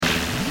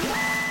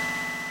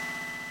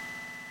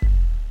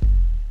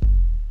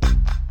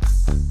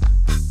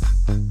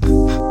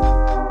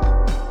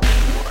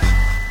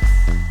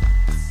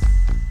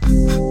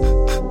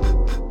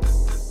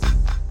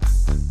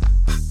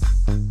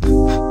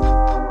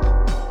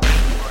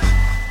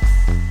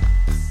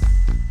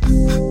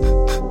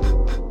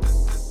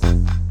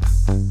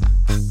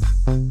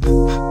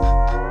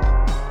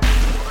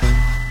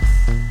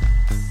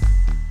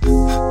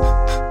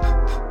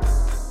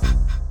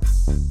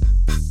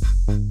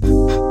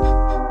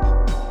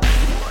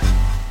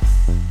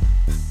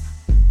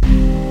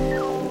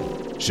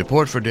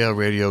Support for Dale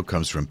Radio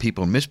comes from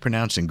people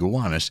mispronouncing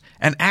goannas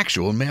and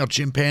actual male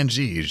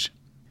chimpanzees.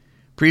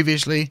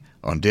 Previously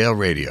on Dale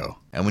Radio.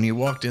 And when you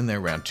walked in there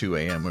around 2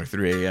 a.m. or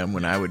 3 a.m.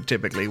 when I would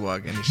typically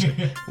walk in, you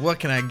say, what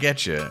can I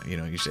get you? You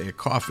know, you say a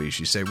coffee.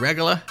 She'd say,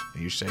 regular?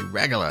 And you say,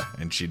 regular.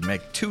 And she'd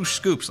make 2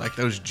 scoops, like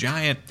those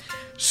giant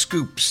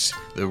scoops,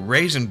 the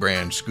Raisin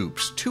Bran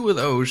scoops, 2 of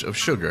those of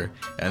sugar,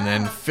 and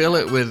then fill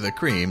it with the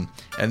cream,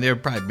 and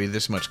there'd probably be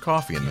this much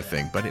coffee in the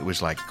thing. But it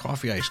was like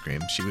coffee ice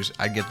cream.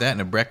 I'd get that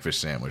in a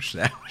breakfast sandwich.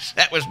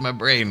 That was my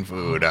brain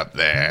food up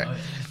there.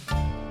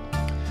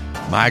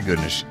 My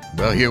goodness.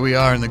 Well, here we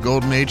are in the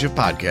golden age of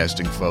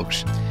podcasting,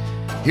 folks.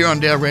 Here on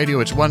Dale Radio,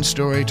 it's one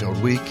story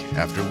told week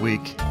after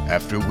week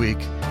after week.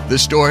 The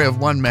story of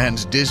one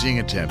man's dizzying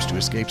attempts to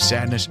escape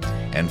sadness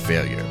and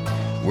failure.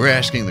 We're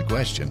asking the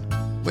question,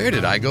 where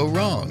did I go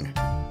wrong?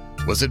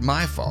 Was it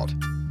my fault?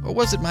 Or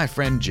was it my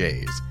friend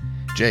Jay's?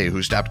 Jay,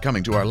 who stopped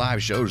coming to our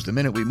live shows the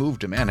minute we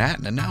moved to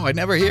Manhattan, and now I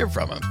never hear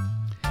from him.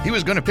 He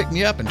was going to pick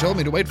me up and told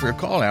me to wait for a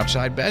call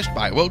outside Best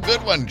Buy. Well,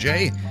 good one,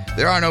 Jay.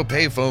 There are no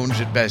payphones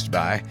at Best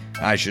Buy.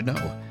 I should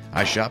know.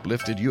 I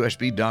shoplifted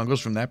USB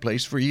dongles from that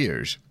place for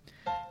years.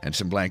 And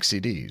some blank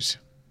CDs.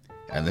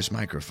 And this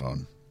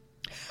microphone.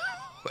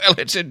 Well,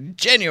 it's a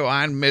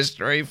genuine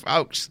mystery,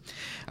 folks.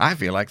 I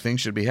feel like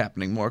things should be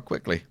happening more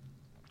quickly.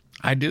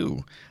 I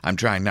do. I'm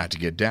trying not to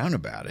get down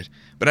about it.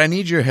 But I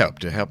need your help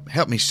to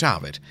help me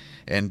solve it.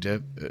 And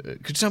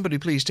could somebody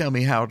please tell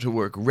me how to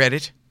work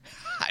Reddit?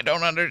 I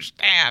don't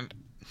understand.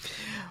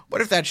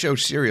 What if that show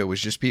Serial was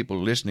just people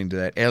listening to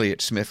that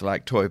Elliott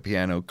Smith-like toy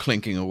piano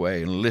clinking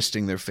away and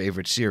listing their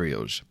favorite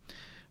cereals?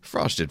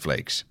 Frosted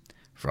Flakes,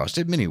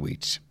 Frosted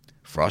Mini-Wheats,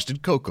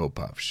 Frosted Cocoa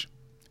Puffs.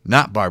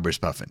 Not Barbara's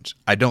Puffins.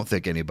 I don't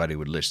think anybody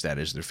would list that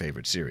as their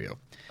favorite cereal.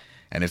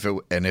 And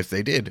if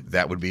they did,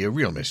 that would be a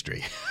real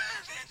mystery.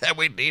 That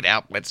we need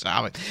help with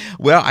solving.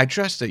 Well, I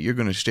trust that you're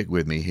going to stick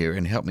with me here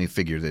and help me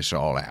figure this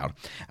all out.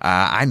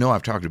 I know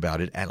I've talked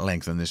about it at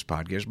length on this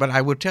podcast, but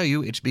I will tell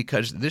you it's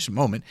because this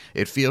moment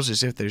it feels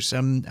as if there's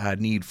some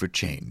need for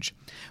change.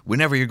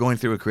 Whenever you're going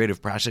through a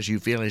creative process,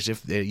 you feel as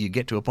if you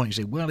get to a point and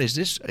you say, well, is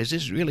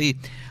this really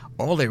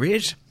all there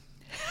is?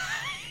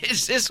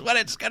 Is this what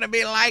it's going to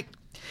be like?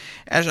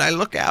 As I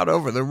look out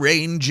over the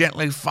rain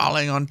gently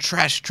falling on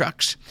trash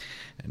trucks,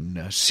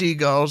 and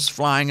seagulls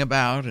flying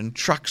about and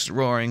trucks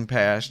roaring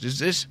past. Is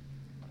this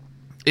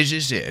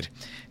it?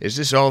 Is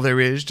this all there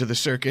is to the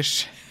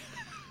circus?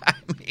 I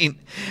mean,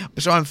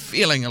 so I'm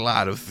feeling a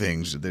lot of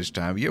things at this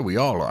time. Yeah, we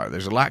all are.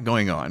 There's a lot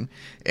going on.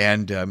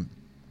 And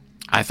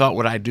I thought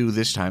what I'd do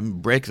this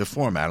time, break the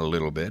format a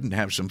little bit and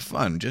have some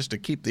fun just to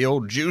keep the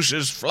old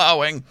juices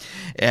flowing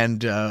and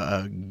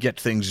get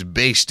things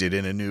basted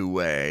in a new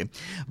way.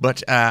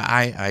 But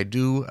I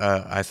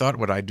thought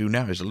what I'd do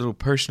now is a little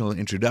personal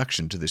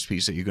introduction to this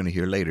piece that you're going to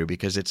hear later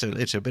because it's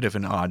a bit of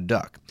an odd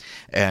duck.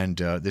 And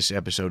this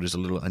episode is a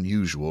little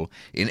unusual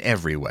in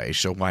every way,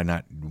 so why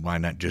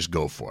not just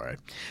go for it?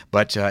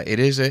 But it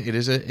is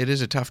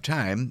a tough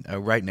time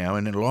right now,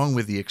 and along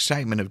with the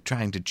excitement of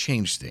trying to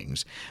change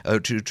things,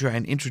 to try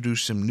and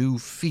introduce some new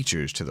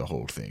features to the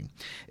whole thing.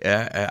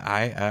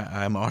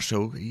 I'm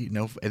also,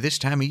 at this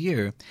time of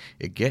year,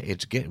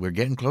 we're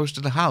getting close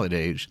to the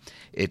holidays.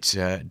 It's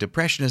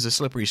depression is a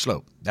slippery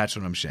slope. That's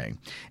what I'm saying,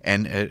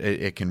 and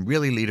it can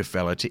really lead a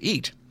fella to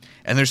eat.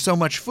 And there's so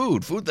much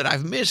food that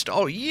I've missed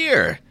all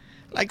year,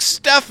 like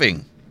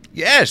stuffing.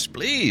 Yes,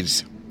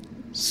 please.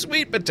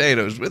 Sweet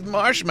potatoes with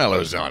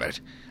marshmallows on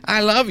it.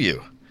 I love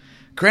you.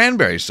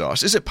 Cranberry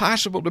sauce. Is it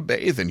possible to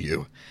bathe in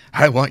you?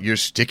 I want your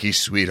sticky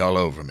sweet all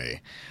over me.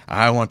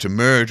 I want to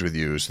merge with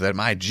you so that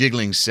my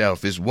jiggling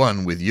self is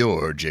one with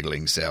your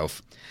jiggling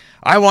self.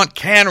 I want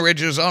can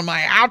ridges on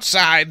my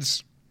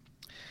outsides.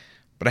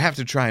 But I have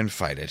to try and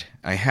fight it.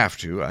 I have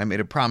to. I made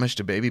a promise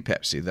to baby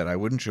Pepsi that I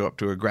wouldn't show up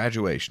to her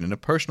graduation in a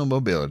personal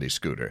mobility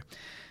scooter.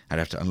 I'd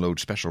have to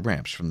unload special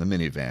ramps from the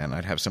minivan.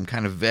 I'd have some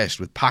kind of vest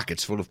with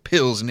pockets full of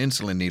pills and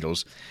insulin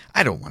needles.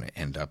 I don't want to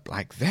end up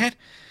like that.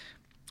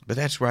 But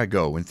that's where I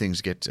go when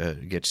things get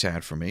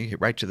sad for me,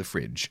 right to the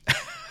fridge.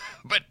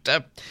 But,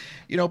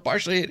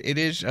 partially it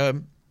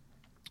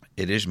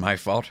is my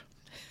fault.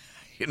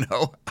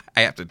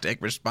 I have to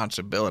take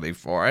responsibility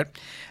for it.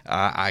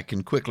 I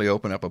can quickly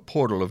open up a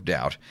portal of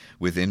doubt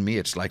within me.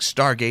 It's like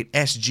Stargate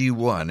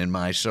SG-1 in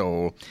my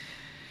soul.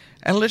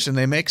 And listen,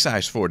 they make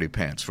size 40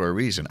 pants for a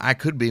reason. I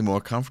could be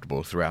more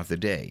comfortable throughout the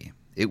day.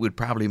 It would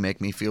probably make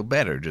me feel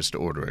better just to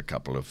order a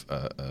couple of...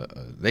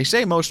 they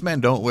say most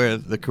men don't wear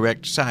the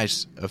correct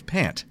size of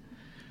pant.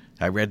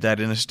 I read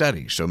that in a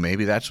study, so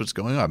maybe that's what's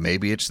going on.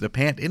 Maybe it's the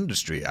pant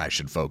industry I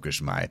should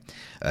focus my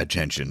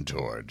attention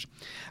towards.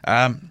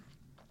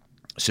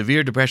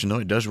 Severe depression, though,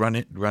 it does run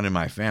in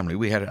my family.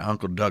 We had an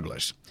Uncle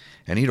Douglas,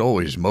 and he'd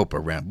always mope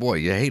around. Boy,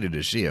 you hated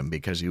to see him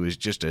because he was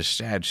just a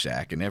sad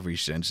sack in every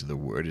sense of the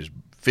word. He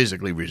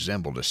physically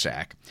resembled a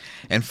sack.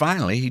 And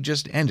finally, he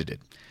just ended it.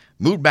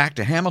 Moved back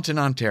to Hamilton,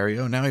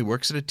 Ontario. Now he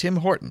works at a Tim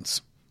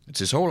Hortons. It's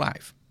his whole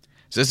life.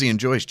 Says he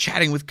enjoys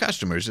chatting with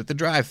customers at the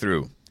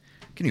drive-thru.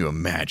 Can you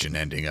imagine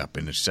ending up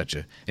in such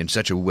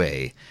a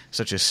way,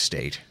 such a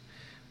state?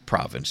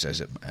 province,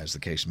 as the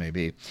case may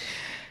be.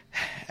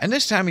 And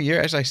this time of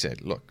year, as I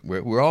said, look,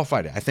 we're all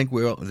fighting. I think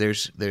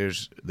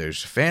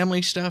there's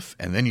family stuff,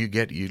 and then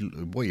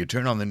you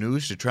turn on the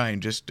news to try and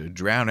just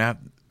drown out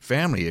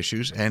family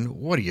issues, and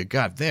what do you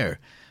got there?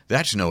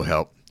 That's no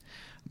help.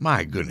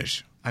 My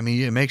goodness. I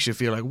mean, it makes you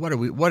feel like,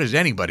 what is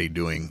anybody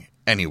doing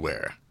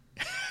anywhere?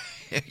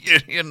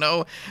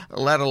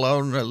 Let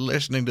alone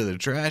listening to the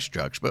trash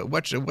trucks. But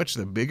what's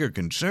the bigger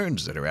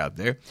concerns that are out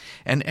there?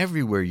 And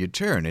everywhere you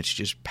turn, it's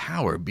just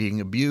power being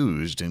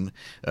abused and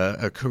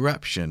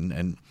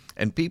corruption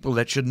and people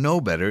that should know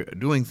better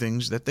doing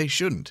things that they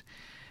shouldn't.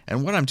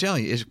 And what I'm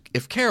telling you is,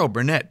 if Carol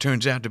Burnett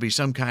turns out to be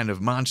some kind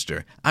of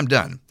monster, I'm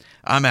done.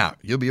 I'm out.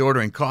 You'll be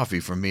ordering coffee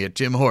from me at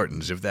Tim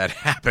Hortons if that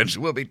happens.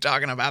 We'll be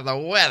talking about the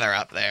weather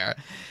up there.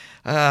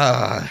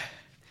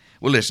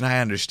 Well, listen, I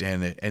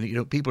understand that,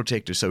 and people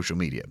take to social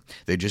media.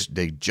 They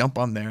jump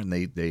on there and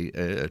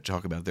they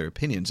talk about their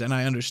opinions, and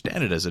I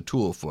understand it as a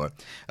tool for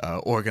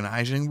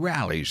organizing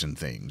rallies and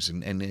things,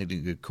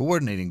 and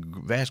coordinating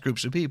vast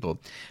groups of people,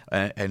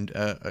 and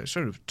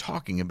sort of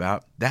talking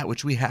about that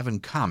which we have in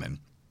common,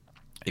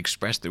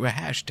 expressed through a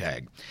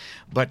hashtag.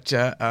 But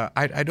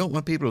I don't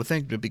want people to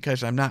think that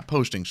because I'm not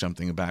posting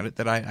something about it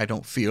that I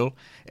don't feel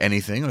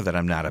anything or that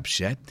I'm not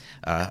upset.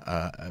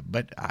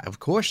 But of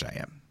course I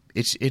am.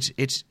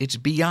 It's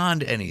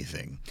beyond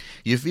anything.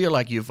 You feel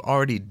like you've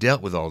already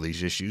dealt with all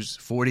these issues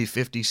 40,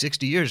 50,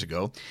 60 years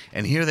ago,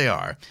 and here they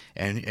are,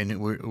 and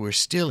we're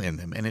still in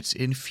them, and it's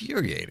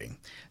infuriating,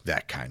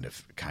 that kind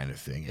of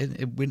thing.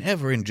 And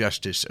whenever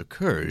injustice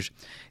occurs,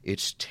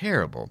 it's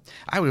terrible.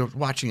 I was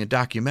watching a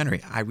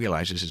documentary. I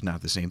realize this is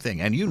not the same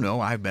thing, and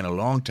I've been a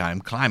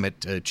long-time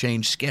climate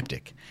change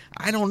skeptic.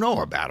 I don't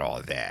know about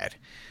all that.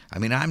 I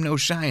mean, I'm no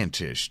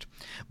scientist,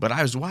 but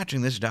I was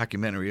watching this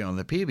documentary on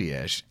the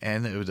PBS,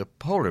 and the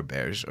polar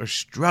bears are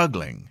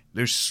struggling.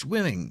 They're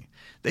swimming.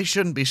 They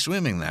shouldn't be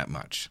swimming that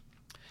much.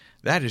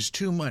 That is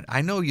too much.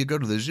 I know you go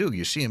to the zoo,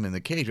 you see him in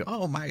the cage.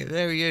 Oh, my,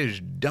 there he is,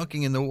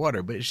 dunking in the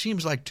water, but it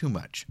seems like too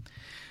much.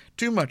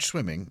 Too much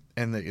swimming,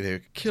 and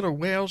the killer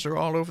whales are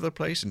all over the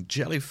place, and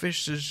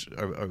jellyfish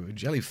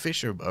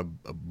are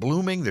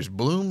blooming. There's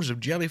blooms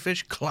of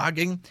jellyfish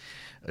clogging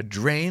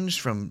drains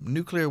from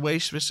nuclear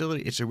waste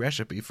facility. It's a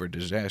recipe for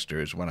disaster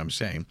is what I'm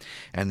saying.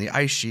 And the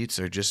ice sheets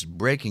are just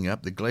breaking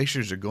up. The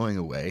glaciers are going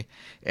away.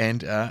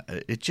 And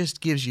it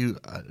just gives you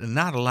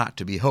not a lot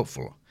to be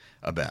hopeful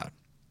about,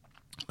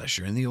 unless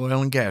you're in the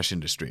oil and gas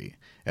industry.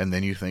 And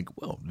then you think,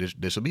 well,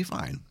 this will be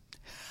fine.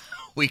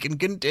 We can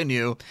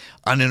continue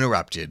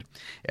uninterrupted,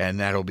 and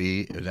that'll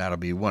be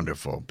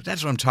wonderful. But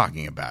that's what I'm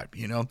talking about,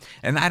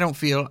 And I don't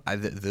feel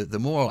the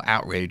moral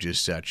outrage is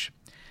such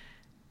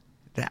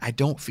that I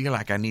don't feel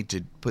like I need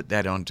to put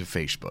that onto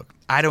Facebook.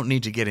 I don't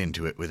need to get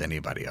into it with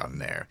anybody on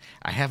there.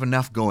 I have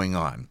enough going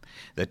on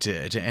that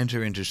to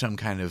enter into some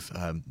kind of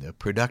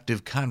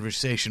productive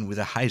conversation with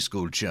a high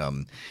school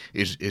chum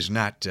is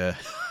not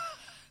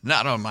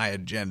not on my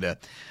agenda,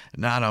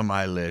 not on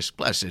my list.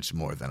 Plus, it's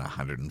more than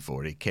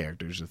 140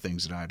 characters of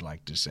things that I'd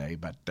like to say.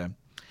 But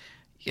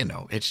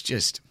it's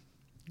just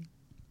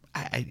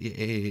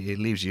it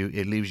leaves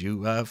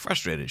you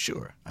frustrated.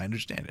 Sure, I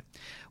understand it.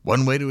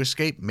 One way to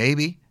escape,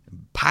 maybe.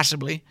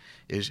 Possibly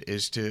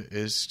is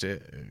to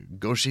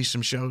go see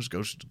some shows,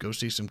 go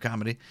see some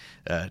comedy,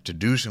 to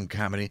do some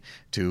comedy,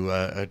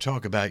 to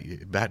talk about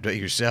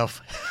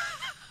yourself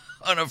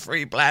on a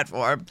free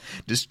platform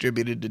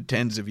distributed to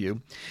tens of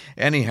you.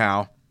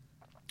 Anyhow,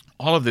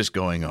 all of this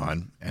going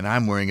on, and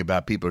I'm worrying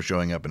about people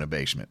showing up in a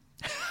basement.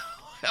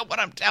 What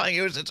I'm telling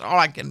you is it's all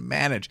I can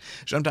manage.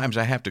 Sometimes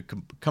I have to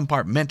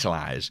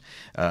compartmentalize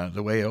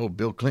the way old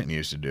Bill Clinton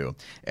used to do.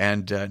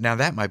 And now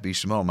that might be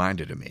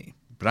small-minded of me.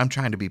 But I'm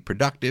trying to be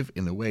productive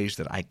in the ways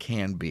that I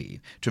can be,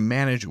 to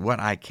manage what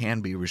I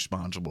can be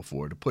responsible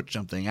for, to put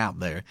something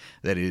out there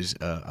that is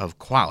of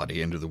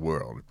quality into the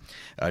world,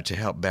 to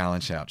help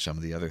balance out some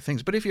of the other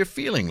things. But if you're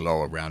feeling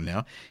low around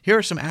now, here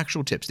are some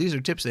actual tips. These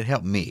are tips that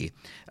help me,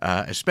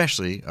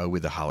 especially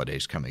with the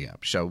holidays coming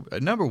up. So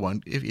number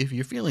one, if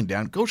you're feeling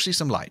down, go see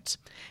some lights,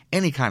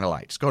 any kind of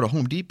lights. Go to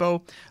Home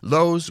Depot,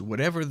 Lowe's,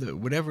 whatever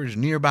is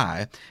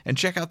nearby, and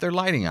check out their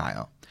lighting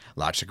aisle.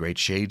 Lots of great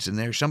shades in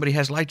there. Somebody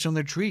has lights on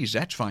their trees.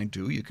 That's fine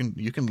too. You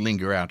can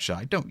linger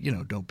outside. Don't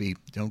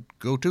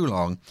go too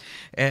long.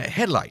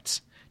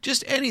 Headlights.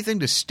 Just anything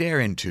to stare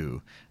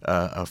into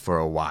for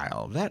a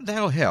while.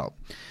 That'll help.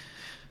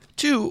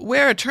 2,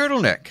 wear a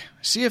turtleneck.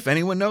 See if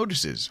anyone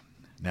notices.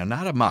 Now,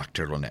 not a mock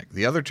turtleneck.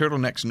 The other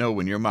turtlenecks know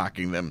when you're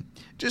mocking them.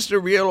 Just a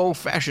real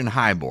old-fashioned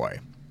high boy.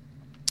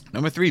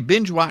 Number 3,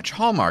 binge watch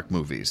Hallmark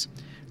movies.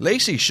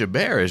 Lacey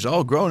Chabert is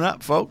all grown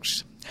up,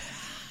 folks.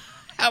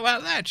 How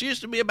about that? She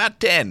used to be about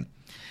 10.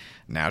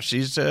 Now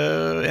she's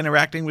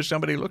interacting with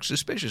somebody who looks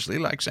suspiciously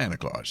like Santa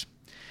Claus.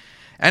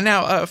 And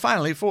now,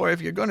 finally, 4,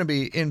 if you're going to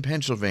be in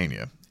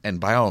Pennsylvania, and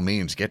by all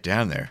means get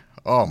down there.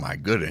 Oh, my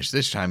goodness,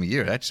 this time of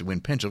year, that's when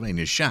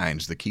Pennsylvania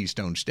shines, the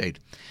Keystone State,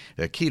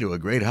 the key to a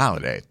great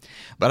holiday.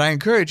 But I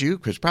encourage you,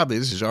 because probably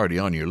this is already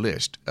on your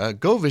list,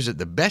 go visit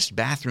the best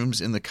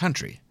bathrooms in the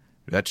country.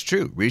 That's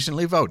true.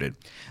 Recently voted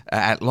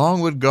at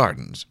Longwood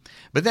Gardens.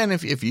 But then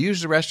if you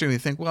use the restroom and you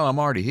think, well, I'm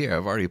already here,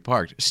 I've already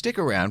parked, stick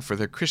around for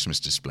their Christmas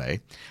display,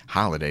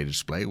 holiday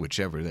display,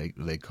 whichever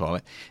they call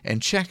it,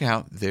 and check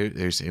out,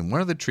 there's in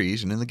one of the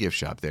trees and in the gift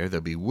shop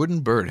there'll be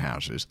wooden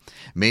birdhouses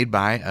made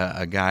by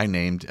a guy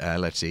named,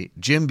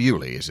 Jim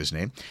Bewley is his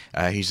name.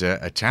 He's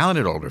a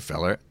talented older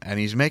fella, and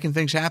he's making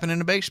things happen in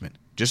the basement,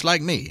 just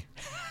like me.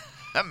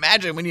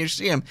 Imagine when you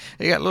see them,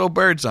 they got little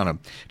birds on them.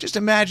 Just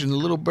imagine the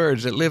little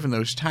birds that live in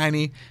those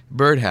tiny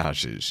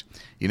birdhouses.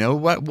 You know,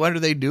 what are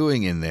they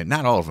doing in there?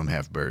 Not all of them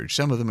have birds.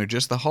 Some of them are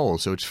just the hole,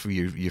 so it's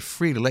you're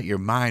free to let your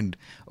mind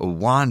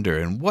wander.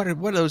 And what are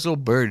those little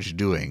birds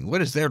doing?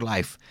 What is their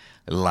life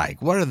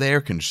like? What are their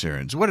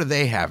concerns? What are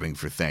they having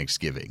for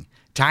Thanksgiving?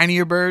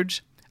 Tinier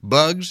birds?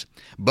 Bugs?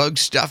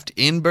 Bugs stuffed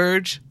in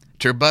birds?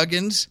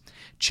 Turbuggins?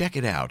 Check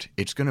it out.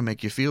 It's going to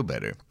make you feel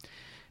better.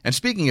 And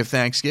speaking of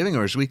Thanksgiving,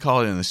 or as we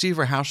call it in the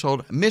Seaver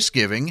household,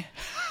 misgiving,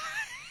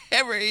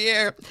 every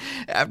year,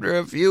 after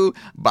a few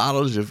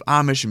bottles of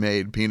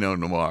Amish-made Pinot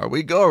Noir,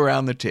 we go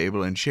around the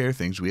table and share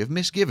things we have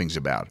misgivings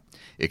about.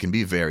 It can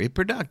be very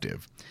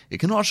productive. It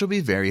can also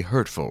be very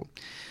hurtful.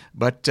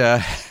 But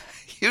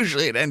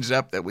usually it ends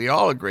up that we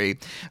all agree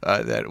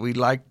that we'd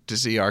like to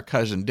see our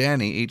cousin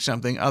Danny eat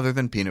something other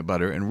than peanut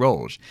butter and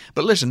rolls.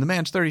 But listen, the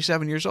man's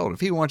 37 years old.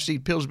 If he wants to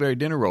eat Pillsbury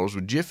dinner rolls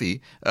with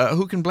Jiffy,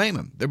 who can blame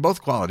him? They're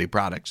both quality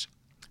products.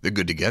 They're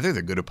good together,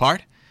 they're good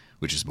apart,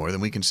 which is more than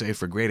we can say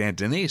for great Aunt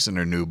Denise and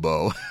her new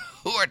beau,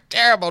 who are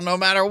terrible no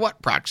matter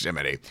what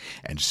proximity,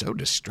 and so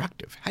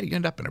destructive. How do you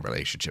end up in a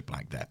relationship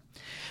like that?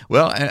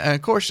 Well, and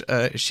of course,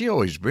 she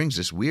always brings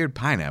this weird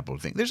pineapple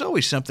thing. There's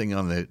always something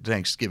on the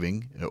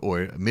Thanksgiving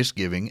or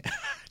misgiving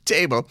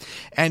table,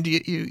 and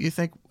you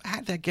think, how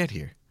did that get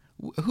here?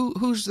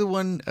 Who's the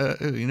one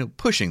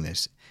pushing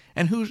this?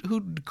 And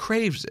who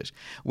craves this?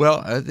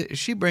 Well,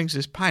 she brings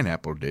this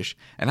pineapple dish,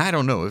 and I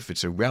don't know if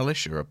it's a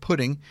relish or a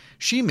pudding.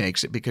 She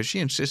makes it because she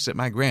insists that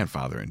my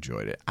grandfather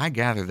enjoyed it. I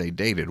gather they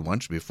dated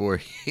once before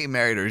he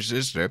married her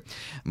sister.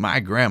 My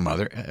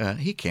grandmother,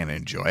 he can't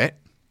enjoy it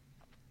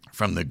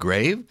from the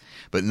grave,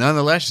 but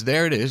nonetheless,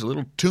 there it is, a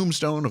little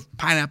tombstone of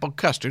pineapple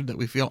custard that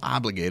we feel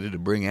obligated to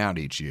bring out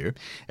each year,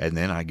 and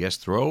then I guess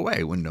throw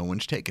away when no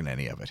one's taken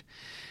any of it.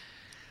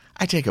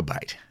 I take a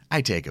bite.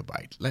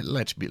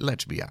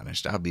 Let's be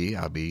honest. I'll be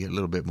a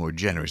little bit more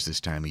generous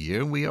this time of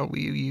year.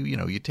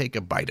 You take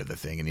a bite of the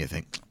thing and you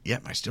think,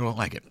 yep, I still don't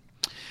like it.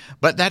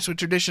 But that's what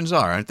traditions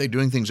are, aren't they?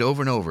 Doing things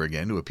over and over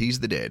again to appease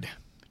the dead,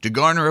 to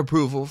garner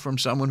approval from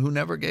someone who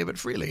never gave it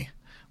freely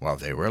while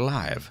they were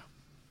alive.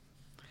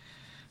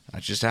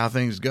 That's just how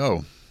things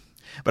go.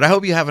 But I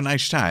hope you have a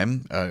nice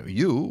time,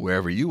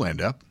 wherever you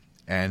end up,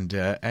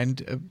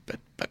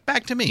 but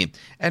back to me.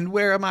 And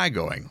where am I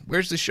going?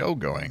 Where's the show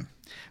going?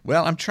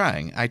 Well, I'm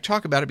trying. I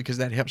talk about it because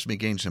that helps me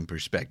gain some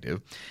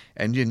perspective.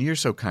 And you're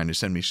so kind to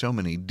send me so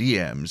many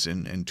DMs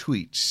and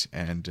tweets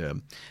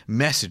and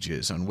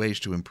messages on ways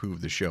to improve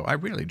the show. I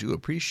really do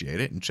appreciate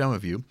it. And some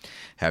of you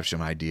have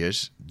some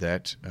ideas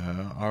that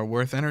are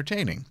worth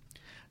entertaining.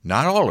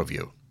 Not all of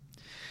you.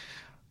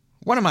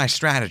 One of my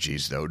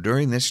strategies, though,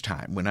 during this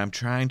time when I'm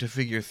trying to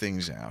figure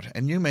things out,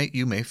 and you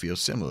may feel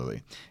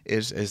similarly,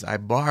 is I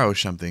borrow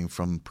something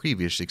from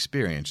previous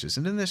experiences.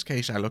 And in this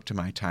case, I look to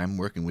my time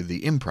working with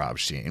the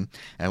improv scene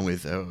and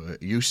with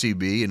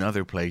UCB and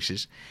other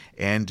places.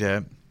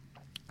 And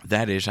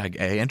that is, I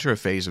enter a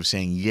phase of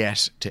saying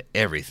yes to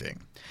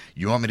everything.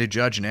 You want me to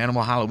judge an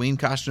animal Halloween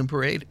costume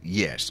parade?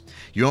 Yes.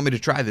 You want me to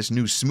try this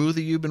new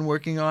smoothie you've been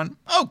working on?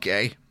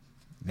 Okay.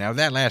 Now,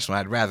 that last one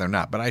I'd rather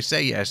not, but I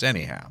say yes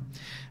anyhow.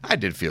 I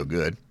did feel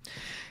good.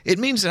 It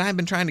means that I've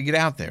been trying to get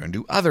out there and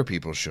do other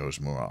people's shows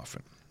more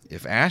often.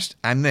 If asked,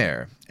 I'm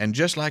there. And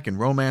just like in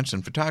romance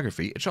and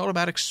photography, it's all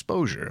about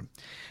exposure.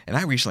 And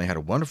I recently had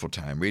a wonderful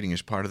time reading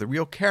as part of the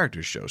Real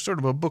Characters show, sort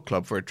of a book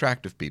club for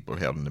attractive people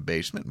held in the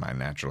basement, my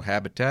natural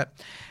habitat.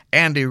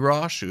 Andy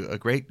Ross, a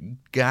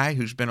great guy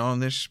who's been on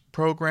this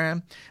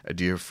program, a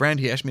dear friend,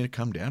 he asked me to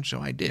come down, so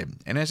I did.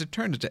 And as it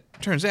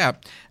turns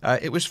out,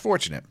 it was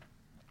fortunate.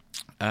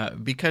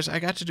 Because I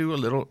got to do a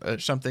little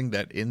something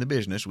that in the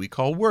business we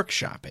call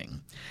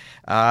workshopping.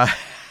 I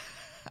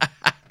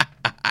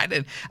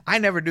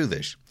never do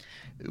this.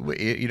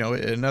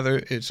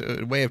 It's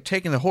a way of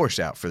taking the horse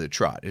out for the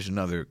trot is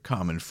another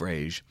common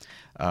phrase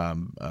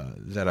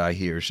that I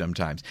hear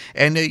sometimes.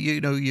 And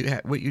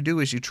what you do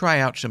is you try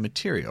out some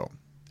material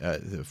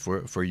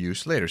for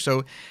use later.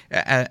 So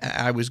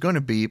I was going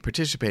to be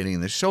participating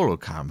in the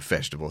SOLOCOM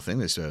festival thing,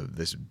 this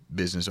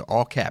business,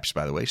 all caps,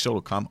 by the way,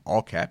 SOLOCOM,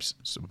 all caps.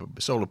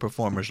 Solo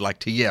performers like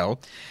to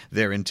yell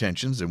their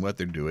intentions and what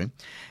they're doing.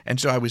 And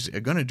so I was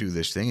going to do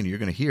this thing, and you're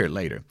going to hear it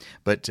later.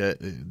 But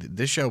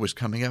this show was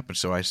coming up, and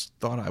so I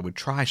thought I would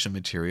try some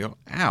material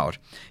out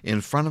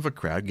in front of a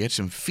crowd, get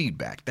some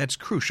feedback. That's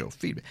crucial,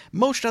 feedback.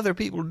 Most other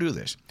people do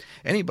this.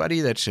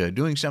 Anybody that's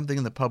doing something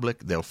in the public,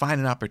 they'll find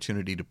an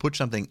opportunity to put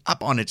something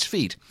up on its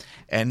feet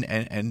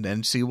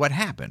and see what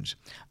happens.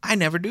 I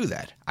never do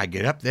that. I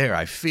get up there,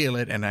 I feel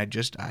it, and I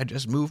just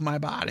move my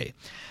body.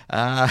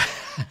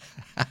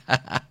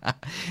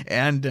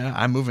 And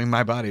I'm moving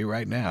my body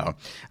right now.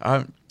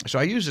 So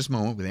I use this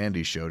moment with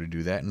Andy's show to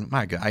do that. And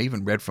my God, I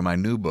even read from my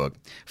new book,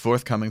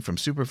 forthcoming from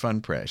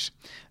Superfund Press,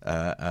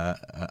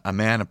 A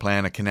Man, a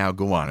Plan, a Canal,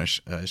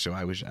 Gowanus. So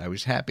I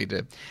was happy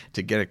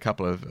to get a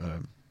couple of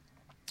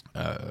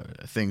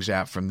things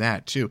out from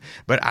that too.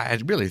 But I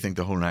really think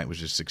the whole night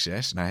was a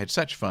success, and I had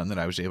such fun that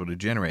I was able to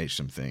generate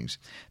some things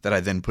that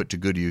I then put to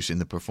good use in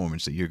the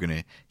performance that you're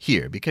going to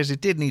hear, because it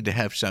did need to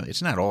have some,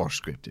 it's not all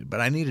scripted, but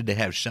I needed to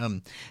have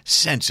some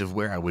sense of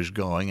where I was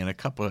going, and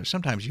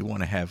sometimes you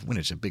want to have, when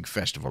it's a big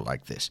festival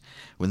like this,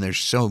 when there's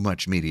so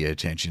much media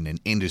attention and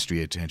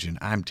industry attention,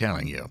 I'm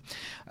telling you,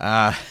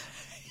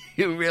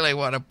 you really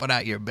want to put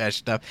out your best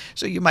stuff,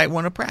 so you might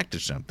want to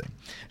practice something.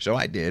 So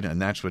I did, and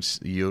that's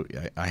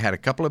I had a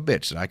couple of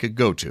bits that I could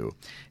go to,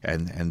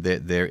 and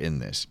they're in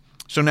this.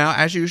 So now,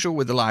 as usual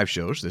with the live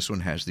shows, this one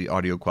has the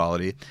audio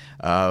quality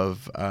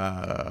of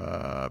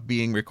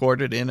being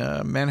recorded in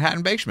a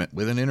Manhattan basement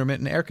with an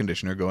intermittent air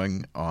conditioner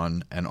going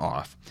on and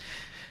off.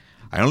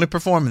 I only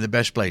perform in the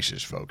best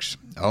places, folks.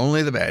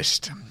 Only the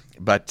best.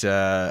 But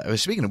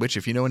speaking of which,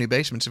 if you know any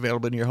basements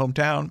available in your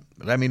hometown,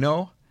 let me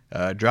know.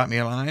 Drop me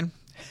a line.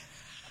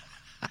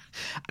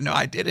 No,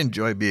 I did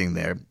enjoy being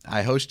there.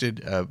 I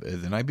hosted,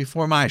 the night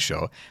before my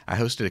show, I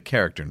hosted a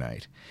character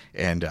night.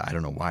 And I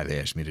don't know why they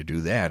asked me to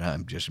do that.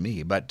 I'm just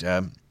me. But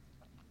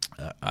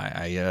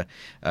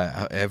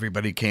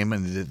everybody came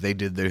and they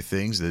did their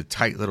things, the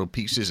tight little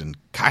pieces and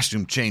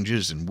costume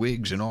changes and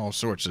wigs and all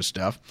sorts of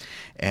stuff.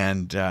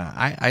 And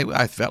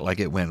I felt like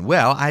it went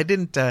well.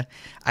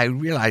 I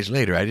realized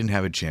later I didn't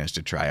have a chance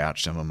to try out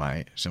some of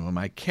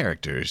my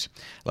characters,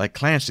 like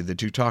Clancy, the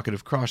too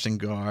talkative crossing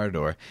guard,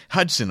 or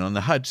Hudson on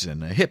the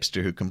Hudson, a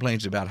hipster who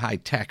complains about high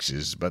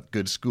taxes but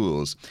good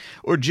schools,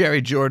 or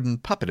Jerry Jordan,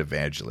 puppet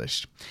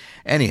evangelist.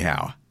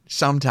 Anyhow,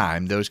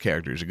 sometime those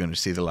characters are going to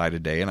see the light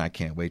of day, and I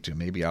can't wait to.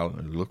 Maybe I'll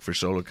look for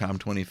SOLOCOM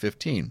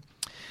 2015.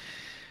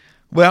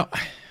 Well,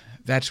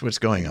 that's what's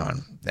going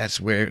on.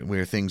 That's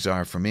where things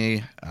are for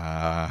me.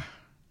 I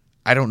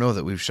don't know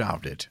that we've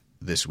solved it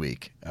this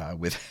week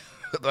with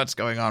what's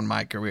going on in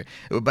my career.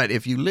 But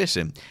if you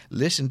listen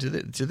to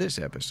this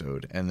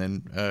episode and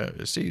then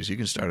see, so you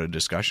can start a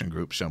discussion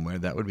group somewhere.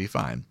 That would be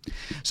fine.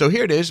 So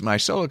here it is, my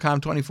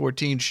SOLOCOM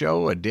 2014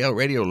 show at Dale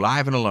Radio,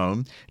 live and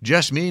alone.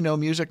 Just me, no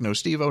music, no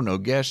Steve-O, no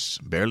guests,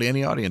 barely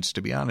any audience,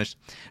 to be honest.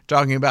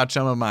 Talking about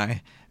some of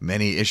my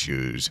many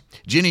issues.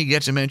 Ginny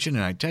gets a mention,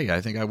 and I tell you, I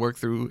think I worked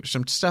through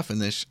some stuff in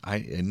this. I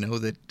know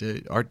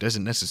that art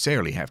doesn't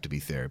necessarily have to be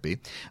therapy,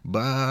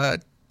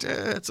 but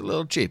it's a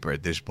little cheaper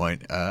at this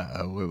point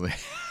where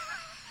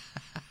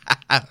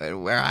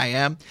I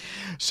am.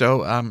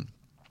 So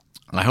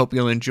I hope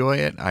you'll enjoy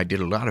it. I did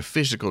a lot of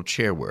physical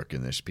chair work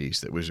in this piece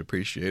that was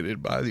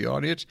appreciated by the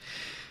audience.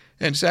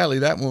 And sadly,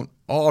 that won't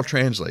all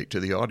translate to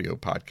the audio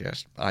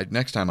podcast.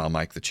 Next time I'll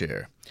mic the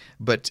chair.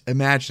 But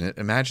imagine it.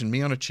 Imagine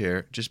me on a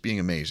chair just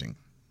being amazing.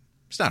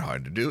 It's not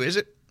hard to do, is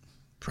it?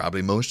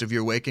 Probably most of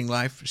your waking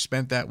life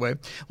spent that way.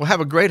 Well,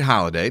 have a great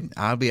holiday.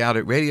 I'll be out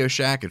at Radio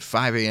Shack at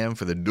 5 a.m.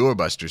 for the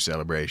Doorbuster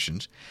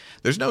celebrations.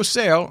 There's no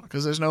sale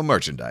because there's no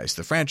merchandise.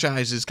 The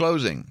franchise is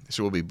closing,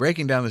 so we'll be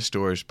breaking down the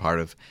store as part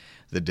of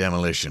the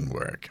demolition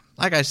work.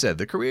 Like I said,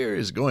 the career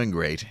is going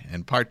great,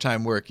 and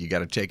part-time work, you got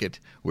to take it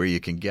where you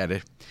can get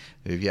it.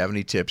 If you have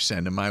any tips,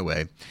 send them my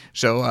way.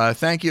 So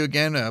thank you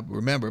again.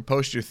 Remember,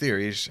 post your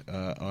theories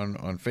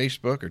on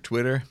Facebook or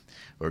Twitter,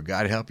 or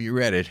God help you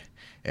Reddit.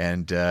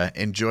 And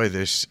enjoy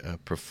this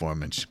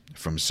performance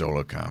from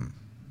SOLOCOM.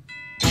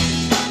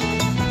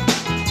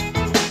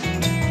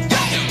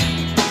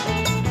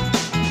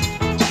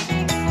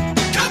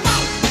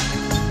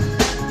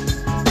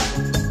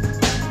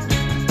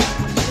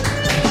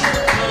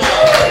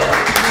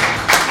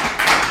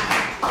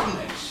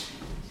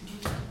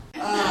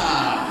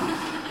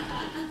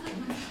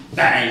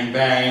 Bang,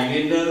 bang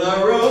into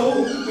the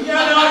room. You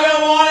know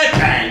you want it.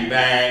 Bang,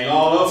 bang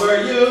all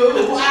over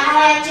you. I'll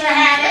let you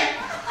have it.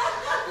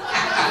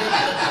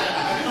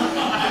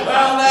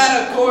 Well,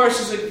 that, of course,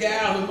 is a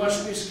gal who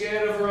must be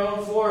scared of her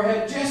own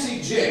forehead,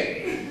 Jessie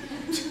J.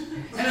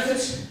 And if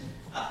it's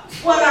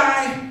what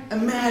I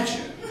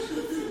imagined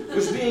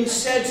was being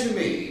said to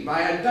me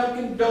by a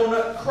Dunkin'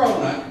 Donut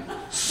cronut,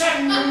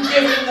 suddenly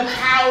given the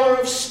power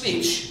of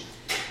speech,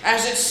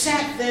 as it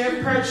sat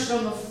there perched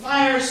on the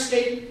fire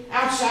escape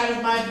outside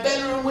of my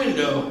bedroom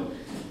window,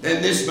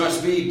 then this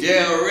must be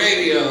Dale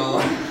Radio.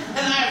 And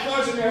I, of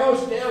course, am your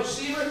host, Dale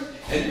Seaver,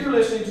 and you're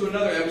listening to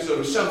another episode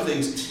of Some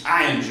Things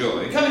I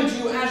Enjoy, coming to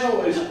you, as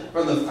always,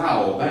 from the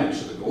foul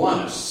banks of the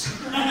Gowanus.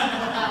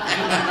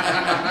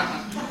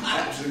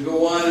 That's the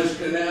Gowanus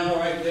Canal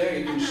right there,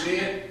 you can see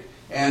it.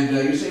 And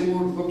you say,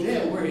 well,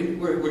 Dale,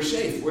 we're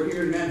safe, we're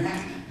here in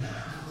Manhattan.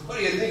 What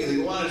do you think? The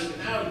Gowanus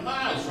Canal is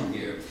miles from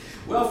here.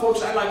 Well,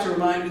 folks, I'd like to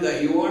remind you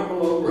that you are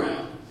below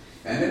ground.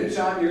 And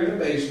anytime you're in a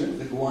basement,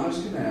 the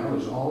Gowanus Canal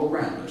is all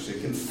around us.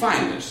 It can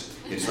find us.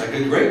 It's like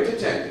a great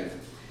detective.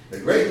 A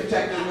great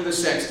detective with a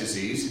sex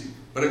disease,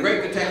 but a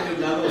great detective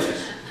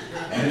nonetheless.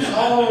 And it's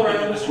all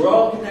around us. We're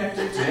all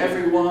connected to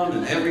everyone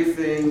and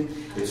everything.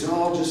 It's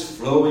all just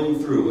flowing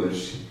through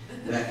us.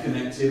 That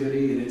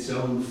connectivity in its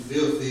own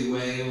filthy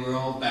way. We're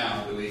all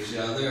bound to each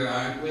other,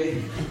 aren't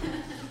we?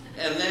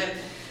 And that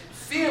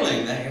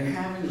feeling that you're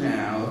having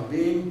now of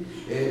being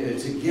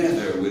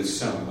together with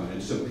someone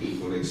and some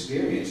people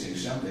experiencing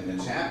something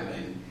that's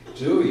happening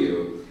to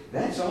you,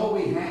 that's all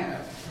we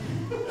have.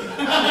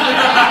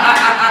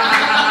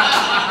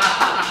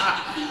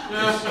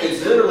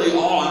 It's literally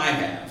all I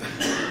have.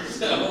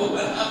 So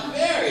I'm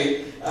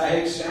very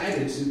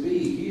excited to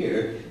be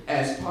here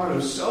as part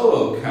of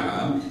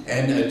SOLOCOM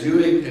and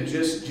doing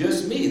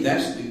just me.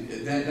 That's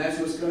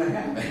what's going to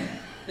happen.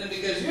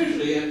 Because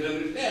usually you have to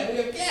understand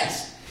we have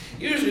guests.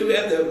 Usually we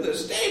have the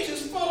stage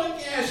is full of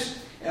guests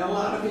and a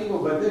lot of people,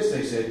 but this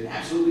they said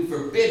absolutely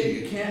forbidden.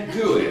 You can't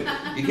do it.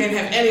 You can't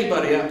have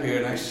anybody up here.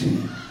 And I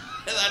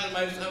thought to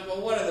myself, well,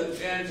 what are the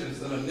chances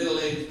that a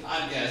middle-aged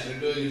podcaster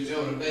doing a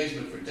show in a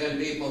basement for 10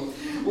 people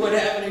would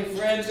have any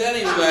friends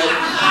anyway? But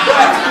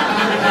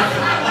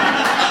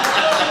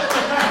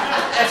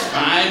that's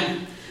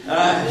fine.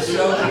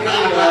 So here we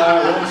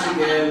are once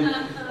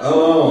again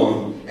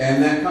alone.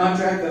 And that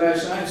contract that I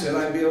signed said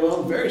I'd be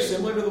alone, very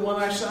similar to the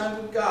one I signed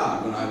with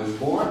God when I was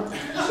born.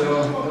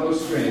 So no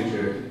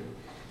stranger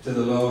to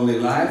the lonely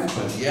life.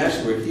 But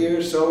yes, we're here,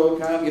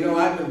 SOLOCOM. You know,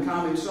 I've been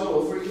comming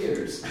solo for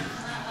years.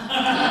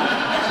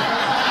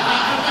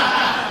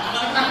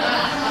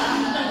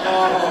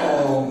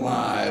 Oh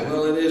my!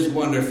 Well, it is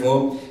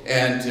wonderful.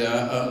 And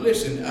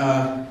listen,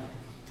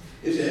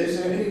 is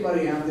there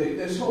anybody out there?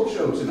 This whole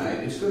show tonight,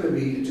 it's going to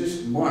be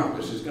just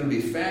marvelous. It's going to be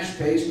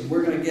fast-paced, and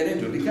we're going to get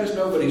into it. Because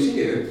nobody's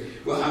here,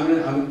 well, I'm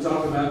going to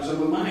talk about some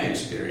of my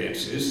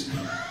experiences.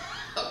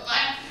 But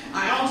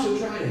I also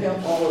try to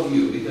help all of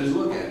you, because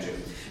look at you.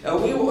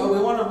 We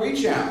want to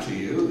reach out to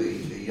you, the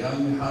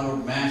young,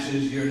 huddled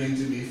masses yearning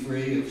to be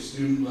free of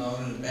student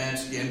loan and bad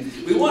skin.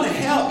 We want to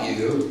help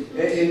you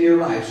in your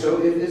life.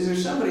 So is there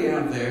somebody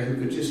out there who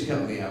could just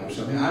help me out with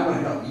something? I want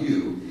to help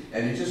you.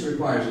 And it just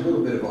requires a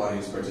little bit of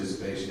audience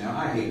participation. Now,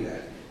 I hate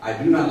that. I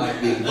do not like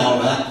being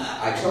called up.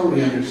 I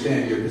totally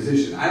understand your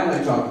position. I don't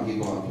like talking to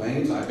people on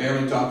planes. I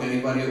barely talk to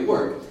anybody at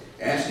work.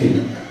 Ask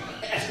him.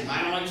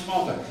 I don't like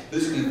small talk.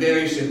 This will be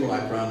very simple, I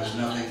promise.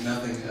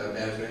 Nothing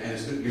and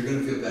you're going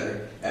to feel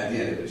better at the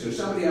end of it. So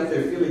somebody out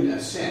there feeling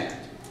sad.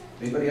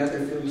 Anybody out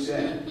there feeling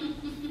sad?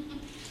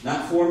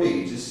 Not for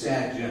me, just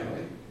sad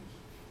generally.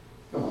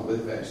 Come on,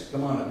 with a vest.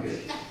 Come on up here.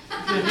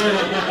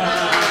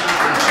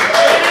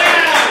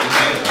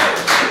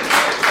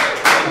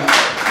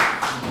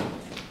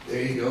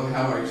 There you go.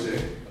 How are you, sir?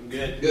 I'm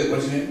good. Good.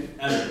 What's your name?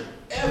 Evan.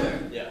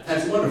 Evan? Yeah.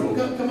 That's wonderful.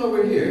 Come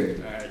over here.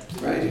 All right.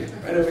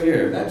 Right over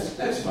here.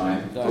 That's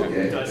fine.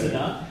 Okay. Do I sit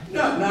down?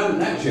 No, not in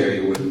that chair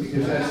you wouldn't,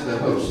 because that's the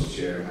host's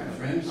chair, my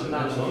friend. So I'm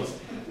not the host.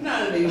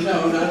 Not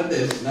at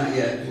this. Not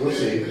yet. We'll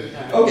see.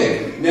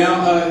 Okay.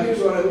 Now, here's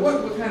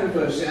what kind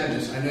of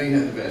sadness? I know you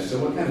have the best. So,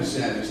 what kind of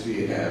sadness do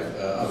you have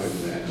other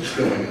than that? What's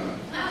going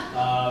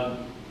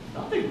on?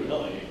 Nothing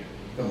really.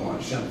 Come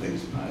on,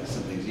 something's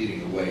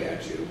eating away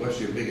at you. What's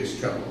your biggest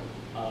trouble?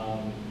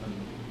 I'm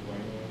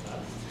wearing a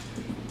vest.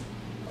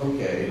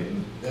 Okay,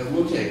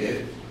 we'll take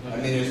it. I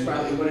mean, it's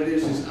probably what it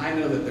is I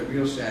know that the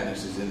real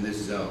sadness is in this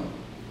zone.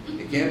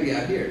 It can't be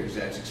out here because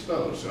that's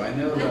exposed. So I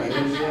know that I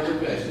understand the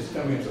best. It's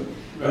coming from.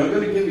 But I'm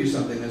going to give you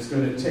something that's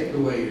going to take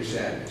away your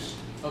sadness.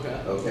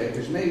 Okay. Okay?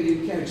 Because maybe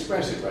you can't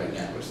express it right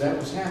now. Is that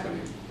what's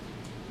happening?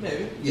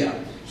 Maybe. Yeah.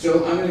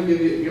 So I'm going to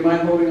give you. You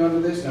mind holding on to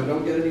this? Now,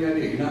 don't get any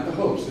idea. You're not the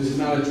host. This is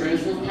not a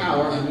transfer of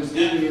power. I'm just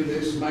giving you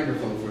this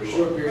microphone for a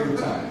short period of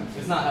time.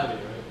 It's not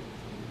heavy, right?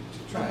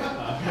 Try it.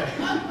 Okay.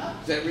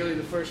 Is that really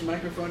the first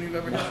microphone you've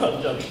ever No, had?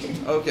 I'm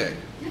joking. Okay.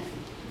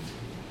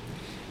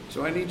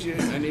 So I need you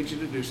to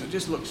do something.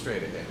 Just look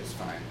straight ahead. It's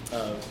fine.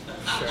 Sure.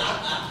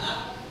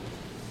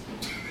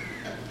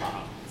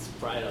 It's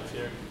bright up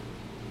here.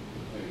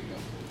 There you go.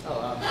 Oh,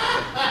 wow.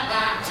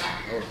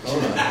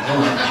 Hold on.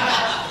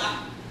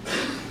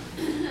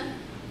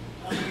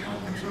 I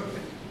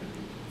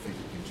think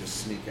you can just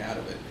sneak out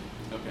of it.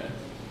 Okay.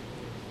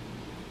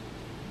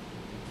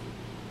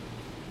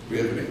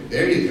 Riveting.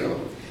 There you go.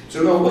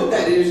 So no, what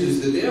that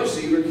is the Dale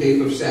Seaver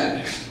Cape of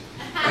Sadness.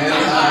 And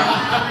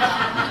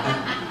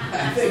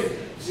I think,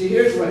 see,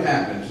 here's what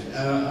happens.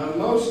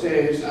 Most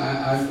days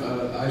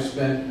I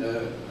spend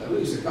at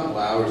least a couple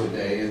hours a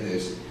day in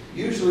this,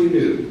 usually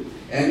nude.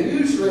 And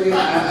usually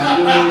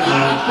I'm doing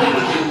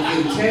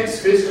pretty intense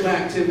physical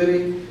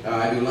activity.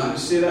 I do a lot of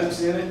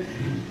sit-ups in it.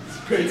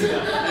 Great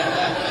stuff.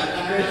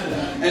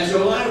 And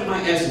so a lot of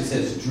my essence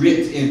has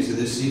dripped into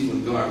this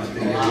sequin garment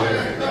that you're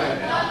wearing right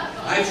now.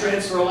 I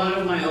transfer a lot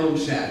of my own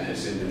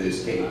sadness into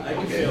this cape. I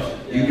can feel it.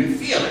 Yeah. You can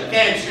feel it,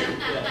 can't you?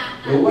 Yeah.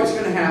 Well, what's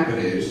going to happen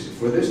is,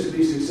 for this to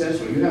be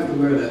successful, you have to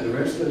wear that the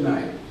rest of the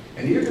night.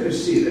 And you're going to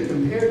see that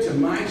compared to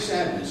my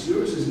sadness,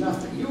 yours is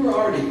nothing. You were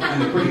already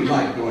kind of pretty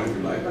light going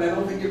through life, but I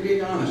don't think you're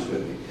being honest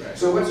with me. Right.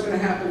 So what's going to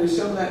happen is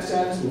some of that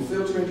sadness will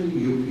filter into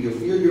you. You'll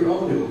feel your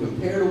own. It will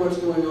compare to what's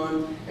going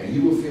on, and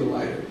you will feel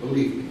lighter.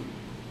 Believe me.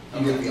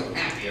 you'll feel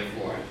happier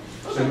for it.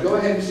 So go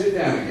ahead and sit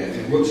down again,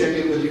 and we'll check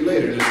in with you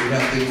later to see how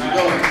things are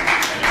going.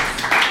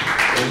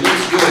 It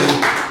looks good.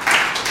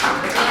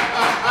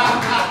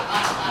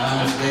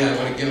 Honestly, I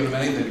would have given him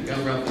anything to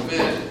cover up the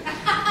bed.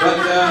 But,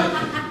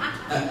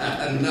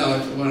 no,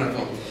 it's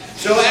wonderful.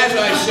 So as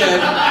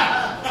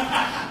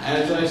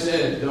I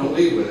said, don't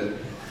leave with it.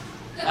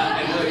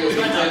 I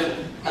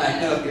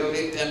know you'll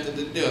be tempted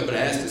to do it, but it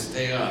has to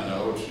stay on the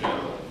whole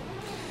show.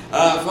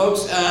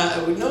 Folks,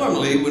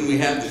 normally when we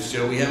have this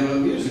show, we have a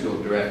musical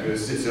director who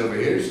sits over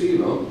here,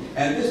 Steve-O.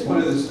 And at this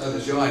point of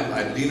the show,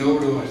 I'd lean over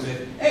to him and say,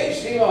 "Hey,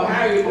 Steve-O,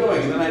 how are you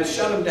doing?" And then I'd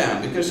shut him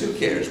down, because who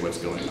cares what's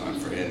going on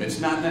for him? It's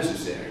not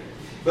necessary.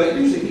 But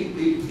usually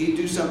he'd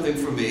do something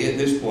for me at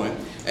this point,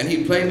 and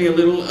he'd play me a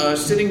little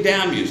sitting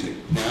down music.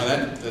 Now,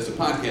 that's a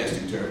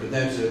podcasting term, but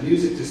that's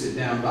music to sit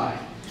down by.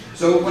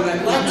 So what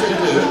I'd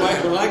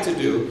like to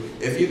do,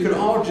 if you could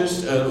all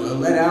just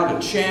let out a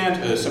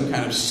chant, some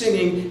kind of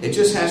singing. It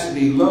just has to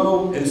be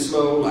low and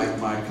slow, like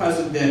my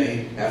cousin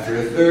Denny after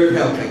a third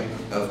helping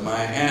of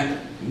my Aunt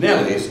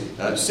Nellie's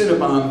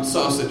Cinnabon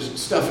sausage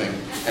stuffing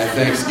at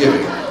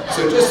Thanksgiving.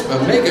 So just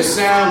make a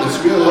sound that's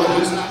real low,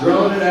 just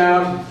drone it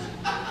out.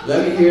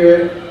 Let me hear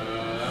it.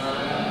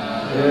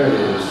 There it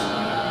is.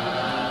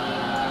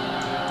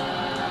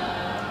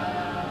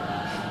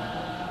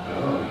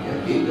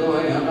 Keep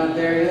going, I'm not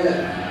there yet.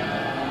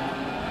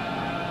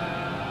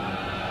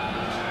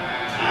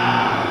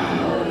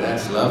 Oh,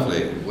 that's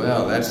lovely.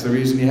 Well, that's the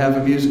reason you have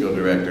a musical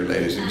director,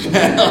 ladies and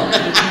gentlemen.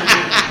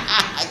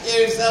 Give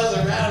yourselves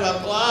a round of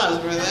applause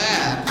for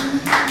that.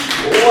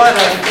 What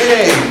a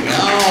thing.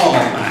 Oh,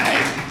 my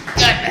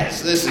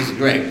goodness, this is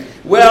great.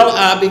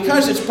 Well,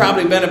 because it's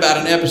probably been about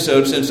an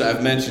episode since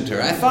I've mentioned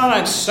her, I thought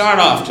I'd start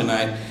off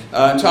tonight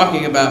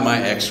talking about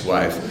my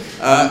ex-wife.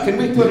 Can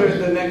we put her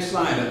the next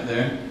slide up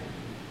there?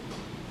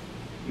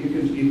 You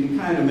can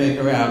kind of make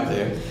her out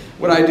there.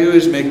 What I do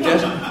is make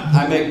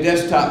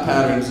desktop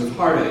patterns of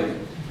heartache.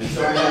 And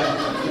so I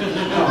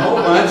have a whole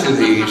bunch of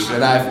these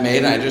that I've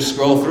made. I just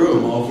scroll through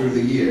them all through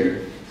the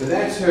year. So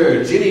that's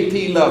her, Ginny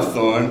P.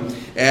 Lovethorn.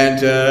 And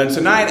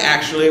tonight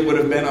actually would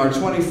have been our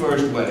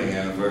 21st wedding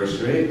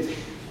anniversary.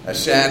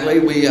 Sadly,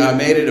 we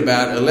made it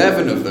about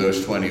 11 of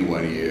those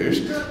 21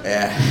 years.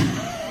 And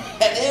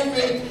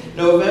every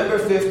November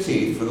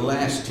 15th for the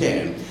last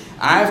 10,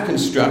 I've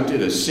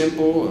constructed a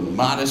simple and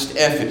modest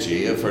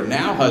effigy of her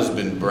now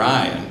husband,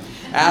 Brian,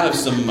 out of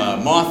some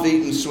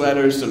moth-eaten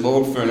sweaters, some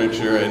old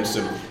furniture, and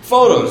some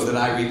photos that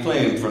I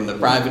reclaimed from the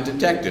private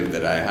detective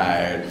that I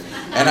hired.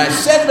 And I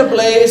set it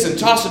ablaze and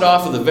tossed it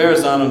off of the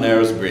Verrazano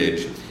Narrows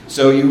Bridge.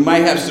 So you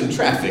might have some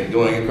traffic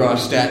going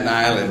across Staten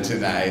Island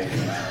tonight.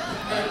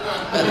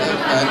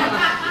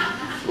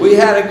 We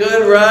had a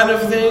good run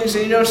of things,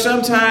 and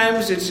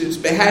sometimes it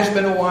has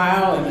been a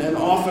while, and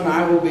often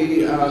I will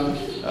be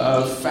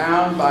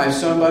found by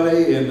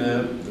somebody in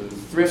a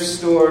thrift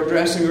store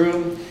dressing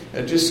room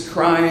just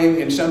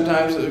crying, and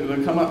sometimes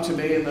they'll come up to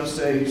me and they'll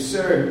say,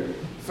 "Sir,"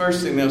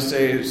 first thing they'll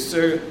say is,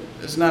 "Sir,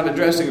 it's not a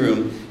dressing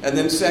room." And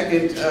then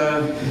second,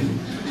 they'll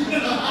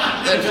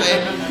say,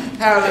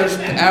 how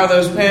are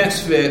those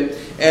pants fit?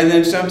 And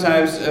then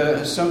sometimes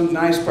some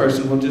nice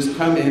person will just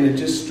come in and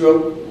just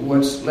stroke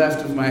what's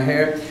left of my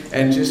hair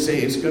and just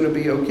say, "It's going to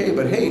be okay,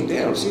 but hey,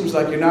 Dale, it seems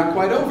like you're not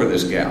quite over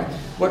this gal.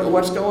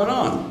 What's going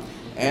on?"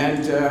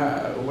 And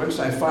once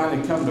I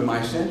finally come to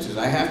my senses,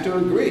 I have to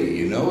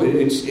agree,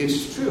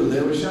 it's true.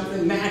 There was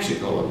something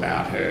magical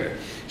about her.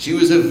 She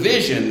was a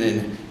vision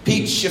in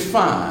peach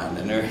chiffon,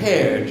 and her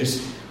hair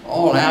just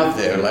all out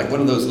there like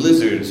one of those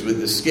lizards with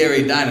the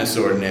scary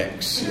dinosaur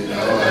necks, and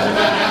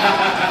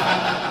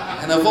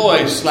a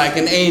voice like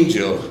an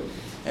angel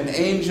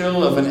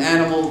of an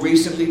animal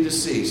recently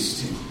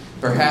deceased.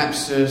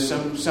 Perhaps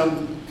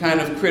some kind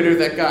of critter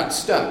that got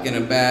stuck in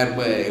a bad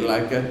way,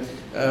 like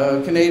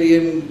a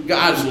Canadian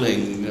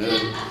gosling,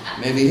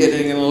 maybe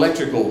hitting an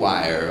electrical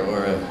wire,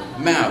 or a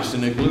mouse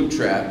in a glue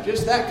trap.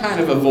 Just that kind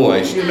of a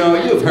voice. You've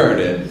heard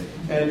it.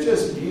 And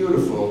just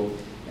beautiful.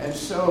 And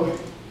so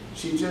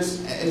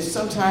and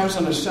sometimes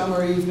on a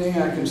summer evening,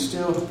 I can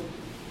still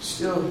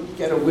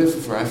get a whiff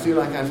of her. I feel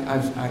like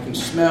I can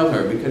smell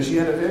her, because she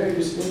had a very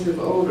distinctive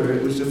odor.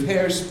 It was of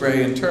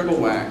hairspray and turtle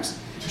wax.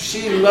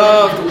 She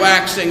loved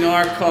waxing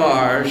our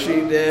car.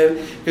 She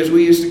did, because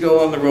we used to go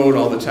on the road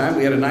all the time.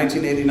 We had a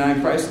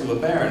 1989 Chrysler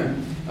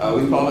LeBaron.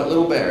 We call it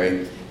Little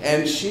Barry.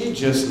 And she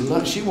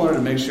wanted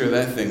to make sure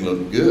that thing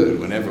looked good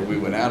whenever we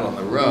went out on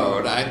the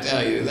road. I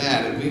tell you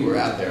that. And we were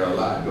out there a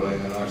lot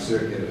going on our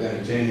circuit of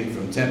entertaining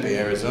from Tempe,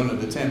 Arizona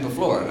to Tampa,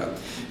 Florida.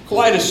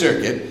 Quite a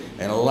circuit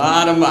and a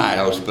lot of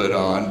miles put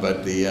on,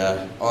 but the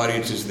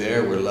audiences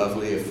there were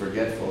lovely and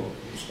forgetful.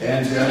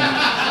 And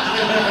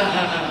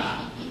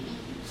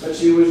but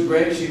she was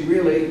great. She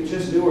really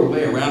just knew her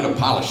way around a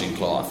polishing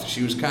cloth.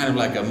 She was kind of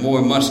like a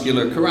more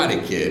muscular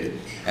Karate Kid,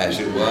 as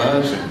it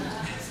was.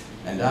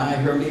 And I,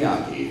 her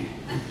Miyagi.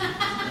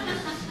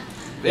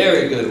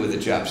 Very good with the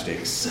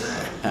chopsticks.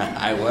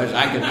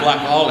 I could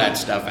pluck all that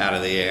stuff out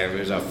of the air. If it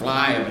was a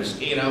fly, a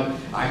mosquito.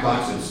 I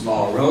caught some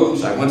small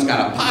rodents. I once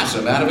got a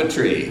possum out of a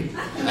tree.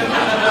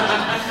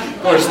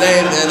 Of course,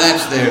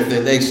 that's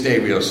they stay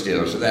real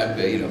still, so that,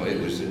 it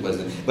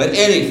wasn't. But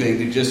anything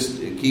to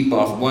just keep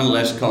off one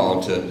less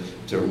call to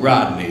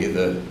Rodney,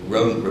 the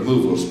rodent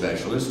removal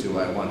specialist, who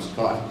I once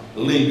caught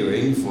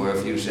lingering for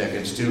a few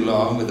seconds too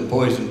long with the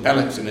poison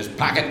pellets in his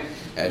pocket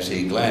as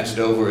he glanced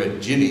over at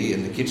Ginny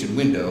in the kitchen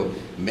window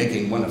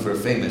making one of her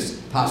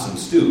famous possum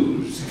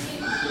stews.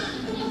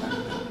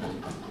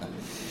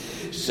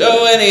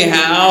 So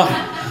anyhow,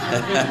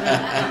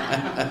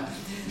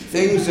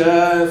 things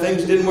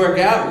didn't work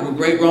out.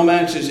 Great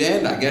romances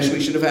end. I guess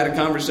we should have had a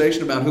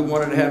conversation about who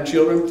wanted to have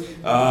children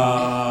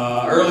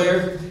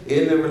earlier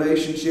in the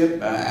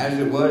relationship. As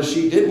it was,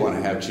 she did want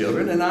to have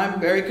children, and I'm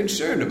very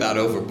concerned about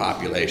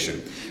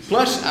overpopulation.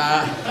 Plus,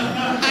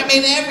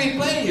 every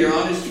plane you're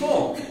on is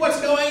full.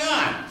 What's going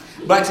on?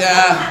 But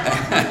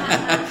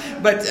I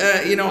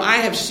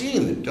have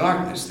seen the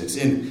darkness that's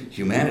in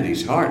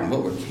humanity's heart and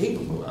what we're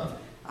capable of.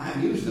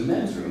 I've used the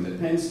men's room at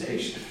Penn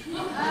Station.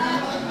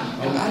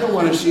 I don't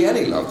want to see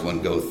any loved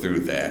one go through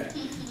that.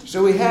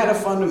 So we had a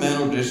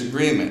fundamental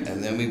disagreement,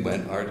 and then we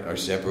went our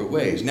separate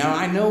ways. Now,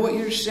 I know what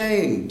you're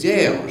saying.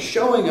 Dale,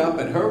 showing up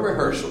at her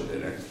rehearsal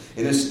dinner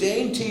in a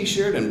stained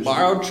T-shirt and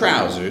borrowed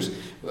trousers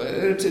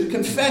to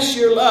confess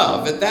your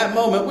love at that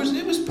moment was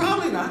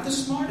probably not the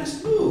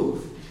smartest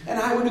move. And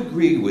I would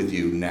agree with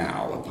you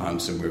now upon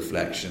some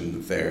reflection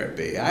and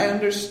therapy. I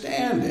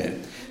understand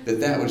it,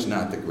 that was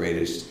not the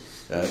greatest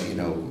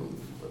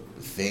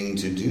thing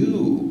to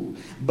do.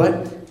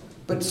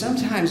 But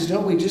sometimes,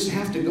 don't we just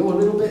have to go a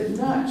little bit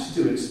nuts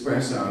to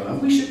express our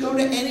love? We should go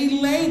to any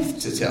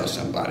length to tell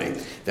somebody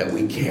that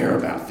we care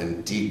about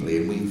them deeply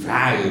and we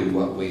value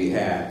what we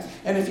have.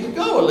 And if you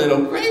go a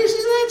little crazy,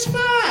 that's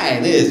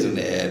fine, isn't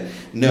it?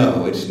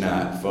 No, it's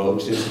not,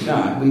 folks. It's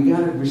not. We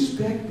got to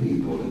respect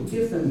people and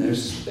give them their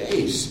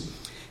space.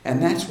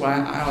 And that's why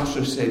I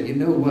also said, you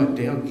know what,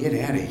 Dale, get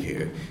out of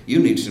here. You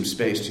need some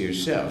space to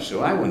yourself. So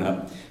I went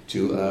up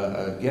to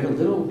get a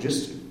little,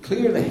 just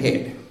clear the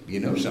head.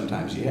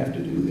 Sometimes you have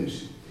to do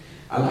this.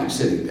 I like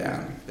sitting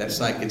down. That's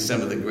like in some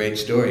of the great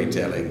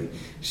storytelling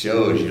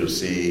shows you'll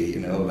see,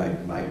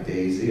 like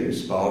Daisy or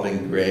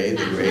Spalding Gray,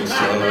 the great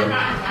solo.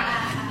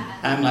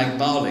 I'm like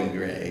Balding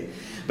Gray.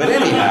 But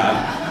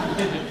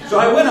anyhow, so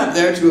I went up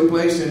there to a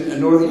place in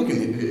Northern. You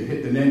can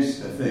hit the next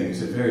thing.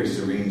 It's a very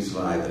serene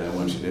slide that I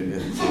want you to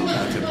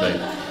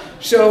contemplate.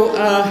 So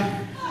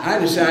I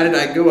decided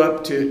I'd go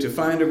up to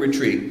find a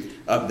retreat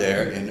up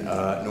there in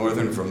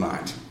northern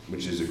Vermont,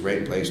 which is a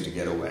great place to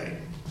get away.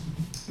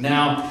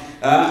 Now,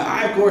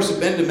 I, of course, have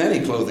been to many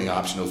clothing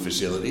optional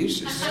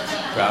facilities, as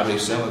probably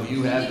some of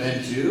you have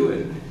been too,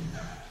 and I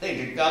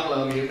think a couple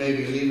of you may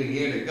be leaving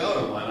here to go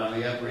to one on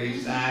the Upper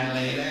East Side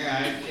later,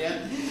 aren't you?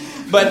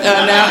 But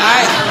now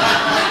I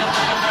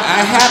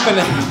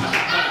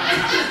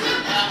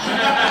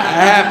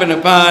happen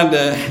upon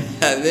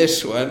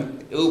this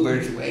one.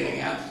 Uber's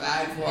waiting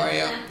outside for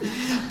you.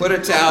 Put a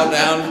towel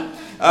down.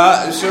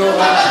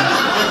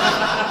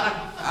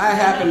 I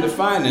happened to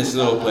find this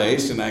little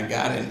place, and I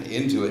got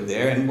into it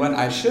there. And what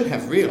I should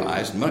have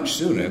realized much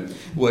sooner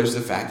was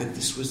the fact that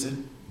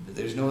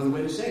there's no other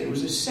way to say it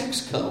was a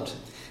sex cult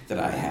that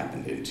I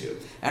happened into.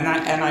 And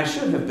I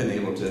should have been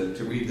able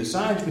to read the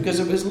signs, because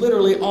it was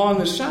literally on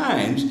the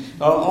signs.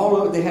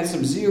 They had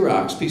some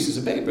Xerox pieces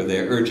of paper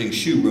there urging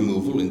shoe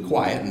removal and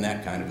quiet and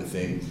that kind of a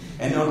thing.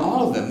 And on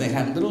all of them, they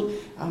had little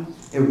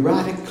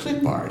erotic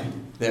clip art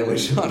that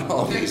was on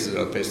all these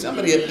little pictures.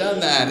 Somebody had done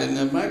that in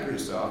the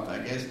Microsoft, I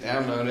guess,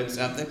 downloaded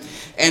something.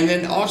 And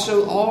then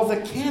also all the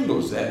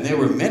candles and there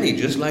were many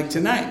just like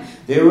tonight.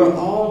 They were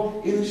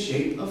all in the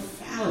shape of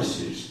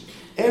phalluses.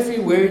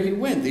 Everywhere you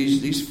went,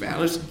 these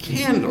phallus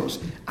candles.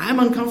 I'm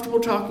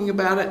uncomfortable talking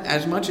about it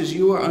as much as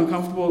you are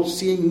uncomfortable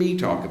seeing me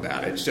talk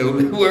about it. So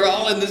we're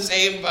all in the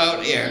same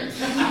boat here.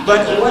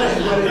 But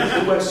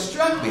what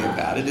struck me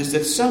about it is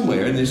that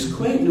somewhere in this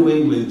quaint New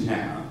England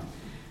town,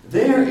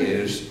 there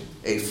is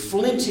a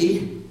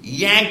flinty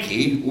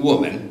Yankee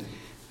woman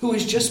who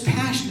is just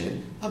passionate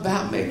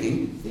about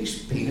making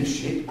these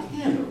penis-shaped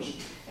candles.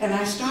 And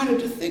I started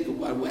to think,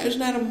 well, isn't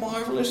that a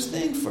marvelous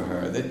thing for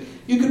her? That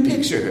you could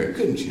picture her,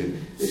 couldn't you?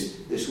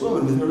 This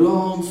woman with her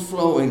long,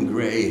 flowing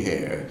gray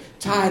hair,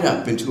 tied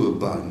up into a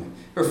bun,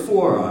 her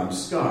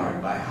forearms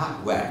scarred by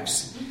hot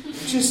wax,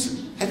 just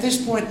at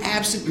this point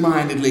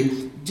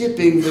absent-mindedly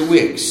dipping the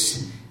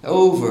wicks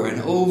over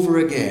and over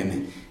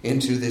again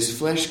into this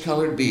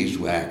flesh-colored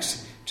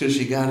beeswax till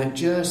she got it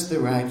just the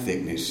right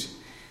thickness.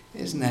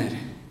 Isn't that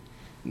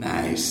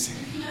nice?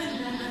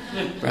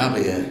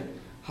 Probably a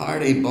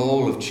hearty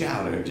bowl of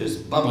chowder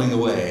just bubbling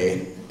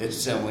away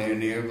somewhere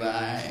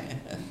nearby.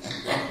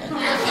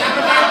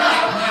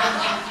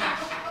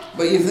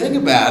 But you think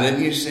about it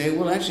and you say,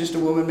 well, that's just a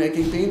woman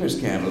making penis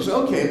candles.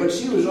 Okay, but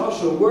she was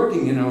also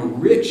working in a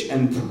rich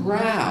and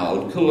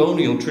proud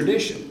colonial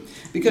tradition.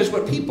 Because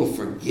what people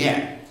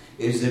forget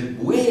is that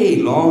way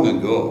long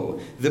ago,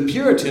 the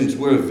Puritans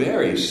were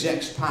very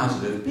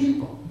sex-positive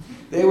people.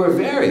 They were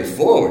very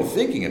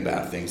forward-thinking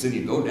about things. And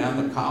you go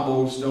down the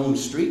cobblestone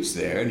streets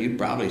there, and you'd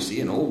probably see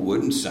an old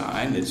wooden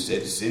sign that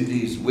said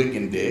Cindy's Wick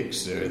and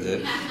Dicks, or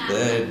the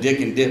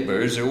Dick and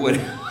Dippers, or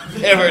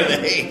whatever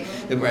they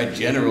were at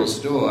general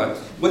store.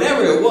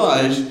 Whatever it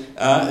was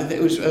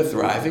a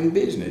thriving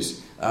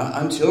business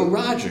until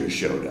Roger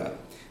showed up.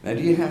 Now,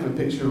 do you have a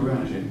picture of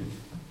Roger?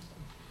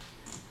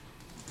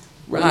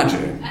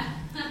 Roger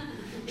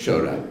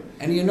showed up.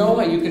 And you know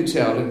what? You can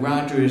tell that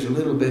Roger is a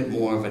little bit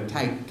more of a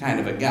tight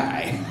kind of a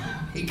guy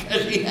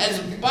because he has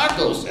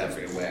buckles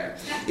everywhere.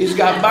 He's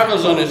got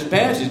buckles on his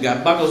pants. He's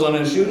got buckles on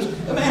his shoes.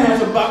 The man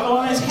has a buckle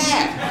on his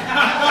hat.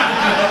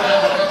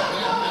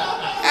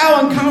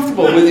 How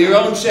uncomfortable with your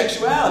own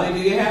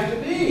sexuality do you have to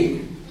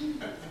be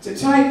to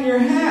tighten your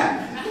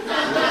hat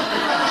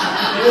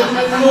with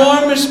an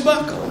enormous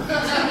buckle?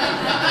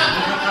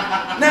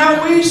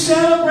 Now, we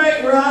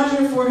celebrate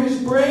Roger for his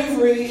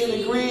bravery in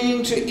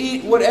agreeing to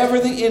eat whatever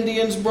the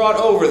Indians brought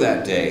over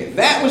that day.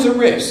 That was a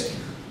risk.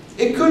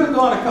 It could have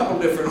gone a couple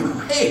different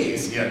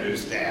ways, you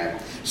understand.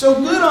 So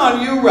good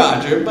on you,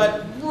 Roger,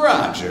 but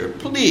Roger,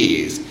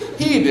 please,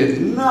 he did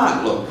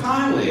not look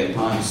kindly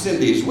upon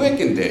Cindy's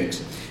Wick and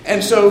Dicks.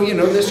 And so,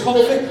 this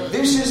whole thing,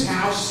 this is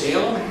how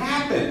Salem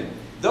happened.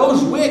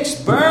 Those wicks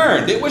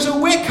burned. It was a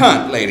wick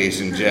hunt, ladies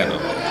and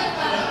gentlemen.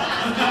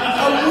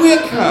 A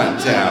wick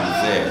hunt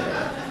down there.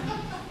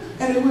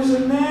 And it was a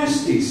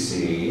nasty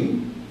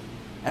scene,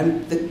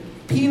 and the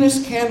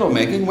penis candle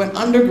making went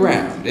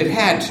underground. It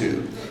had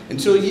to.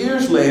 Until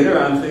years later,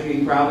 I'm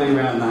thinking probably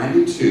around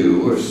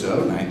 92 or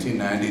so,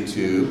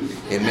 1992,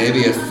 in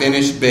maybe a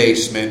finished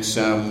basement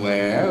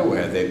somewhere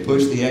where they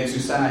pushed the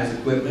exercise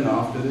equipment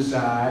off to the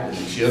side, and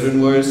the children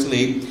were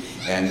asleep,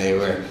 and they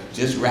were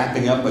just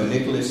wrapping up a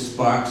Nicholas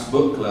Sparks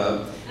book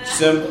club.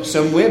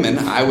 Some women,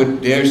 I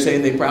would dare say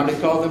they probably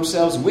call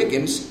themselves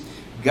Wiccans,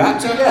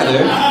 got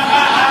together.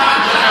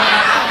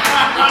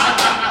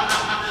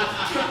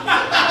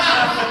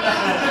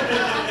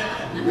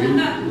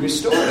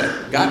 Restored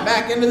it, got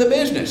back into the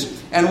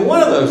business. And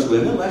one of those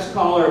women, let's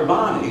call her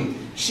Bonnie,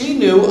 she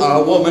knew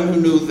a woman who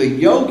knew the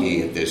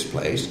yogi at this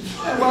place.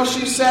 And well,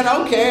 she said,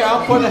 okay,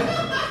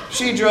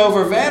 she drove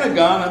her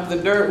Vanagon up the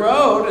dirt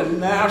road, and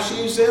now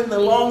she's in the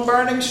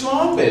long-burning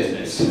schlong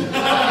business.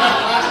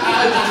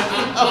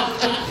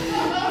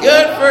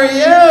 Good for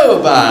you,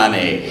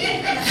 Bonnie.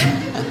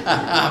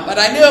 But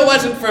I knew it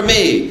wasn't for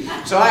me,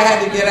 so I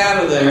had to get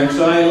out of there.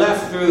 So I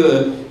left through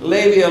the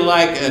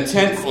labia-like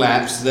tent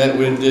flaps that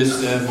were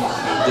just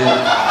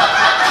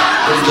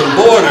was the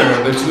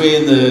border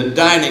between the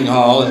dining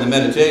hall and the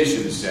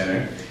meditation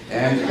center.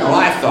 And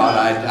I thought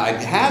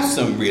I'd have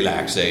some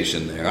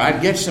relaxation there.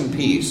 I'd get some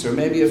peace, or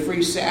maybe a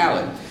free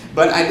salad.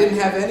 But I didn't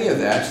have any of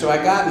that, so I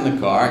got in the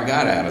car,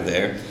 got out of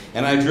there,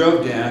 and I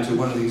drove down to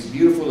one of these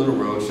beautiful little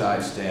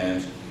roadside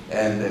stands.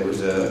 And there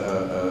was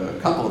a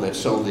couple that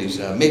sold these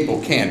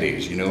maple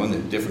candies, in the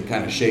different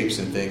kind of shapes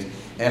and things.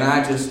 And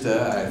I just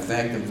I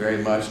thanked them very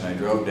much, and I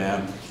drove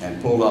down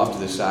and pulled off to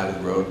the side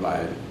of the road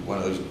by one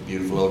of those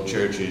beautiful old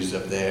churches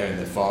up there in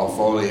the fall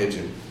foliage,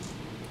 and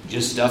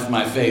just stuffed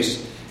my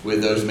face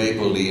with those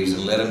maple leaves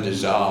and let them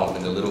dissolve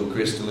into little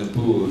crystalline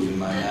pools in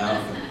my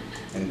mouth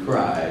and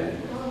cried.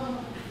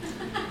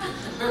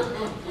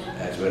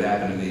 That's what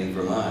happened to me in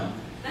Vermont.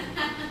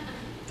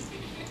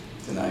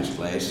 It's a nice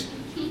place.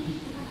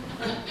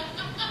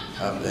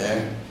 Up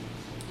there.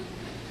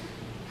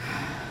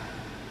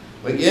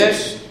 But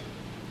yes,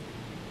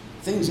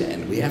 things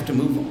end. We have to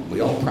move on.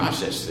 We all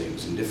process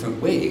things in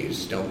different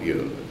ways, don't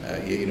you?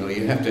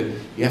 You have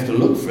to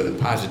look for the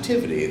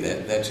positivity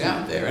that's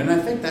out there, and I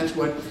think that's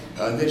what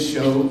this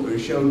show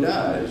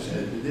does.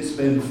 This has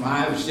been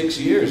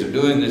 5-6 years of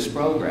doing this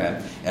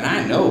program, and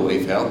I know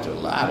we've helped a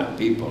lot of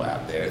people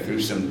out there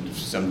through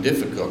some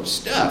difficult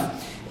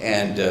stuff.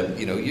 And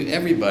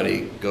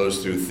everybody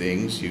goes through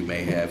things. You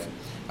may have,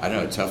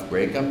 a tough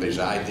breakup as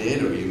I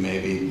did, or you may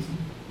be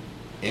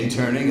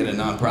interning at a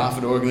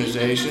nonprofit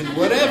organization.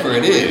 Whatever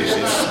it is,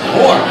 it's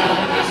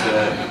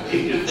horrible.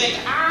 You think,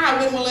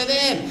 when will it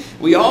end?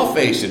 We all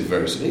face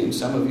adversity, and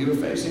some of you are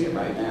facing it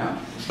right now.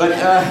 But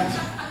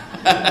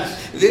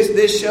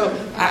this show,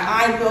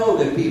 I know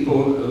that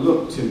people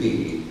look to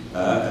me,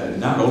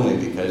 not only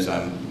because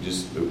I'm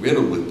just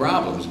riddled with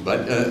problems,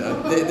 but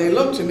they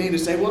look to me to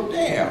say, well,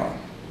 Dale,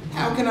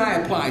 how can I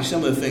apply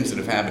some of the things that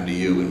have happened to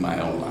you in my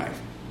own life?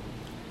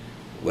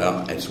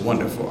 Well, it's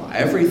wonderful.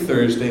 Every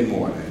Thursday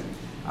morning,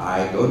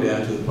 I go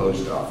down to the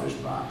post office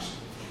box.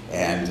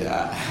 And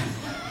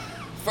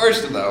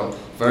first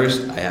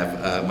I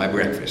have my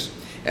breakfast.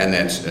 And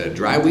that's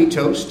dry wheat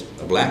toast,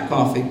 a black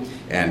coffee,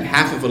 and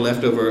half of a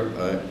leftover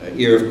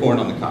ear of corn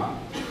on the cob.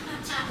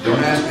 Don't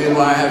ask me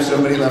why I have so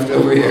many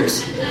leftover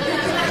ears.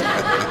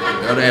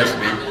 Don't ask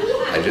me.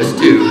 I just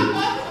do.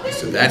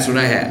 So that's what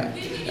I have.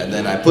 And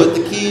then I put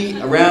the key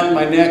around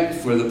my neck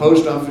for the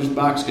post office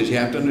box, because you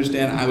have to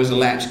understand, I was a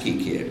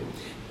latchkey kid.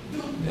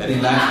 Any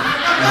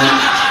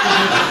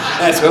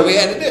that's what we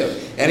had to do.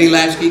 Any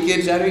latchkey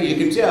kids out here, you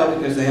can tell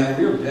because they have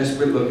a real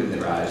desperate look in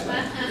their eyes.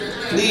 Like,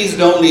 please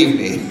don't leave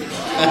me.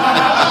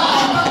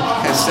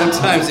 And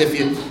sometimes if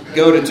you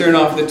go to turn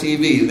off the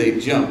TV, they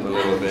jump a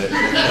little bit.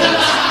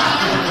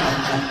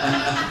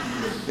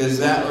 Because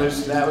that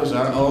was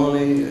our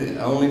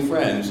only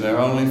friends, our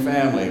only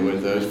family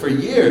with those. For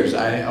years,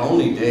 I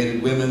only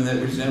dated women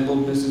that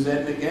resembled Mrs.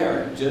 Edna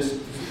Garrett, just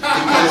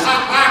because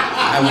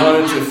I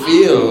wanted to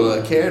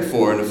feel cared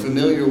for in a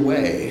familiar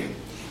way.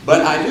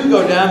 But I do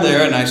go down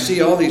there and I see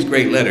all these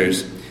great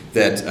letters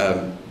that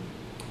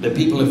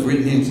people have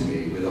written into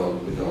me with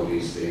all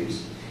these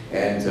things.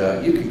 And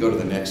you can go to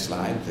the next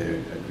slide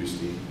there,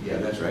 Christine. Yeah,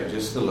 that's right,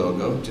 just the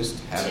logo, just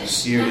have it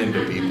seared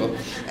into people.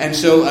 And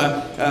so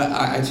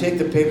I take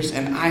the papers,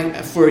 and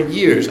for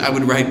years, I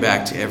would write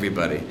back to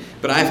everybody.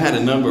 But I've had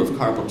a number of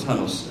carpal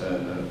tunnel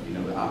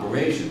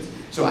operations,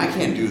 so I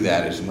can't do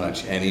that as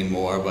much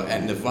anymore.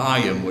 And the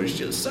volume was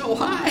just so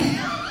high.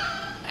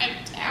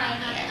 I'm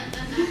telling you.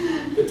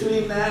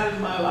 Between that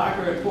and my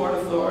locker at Port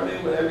Authority,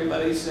 where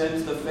everybody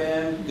sends the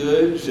fan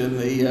goods and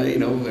the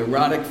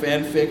erotic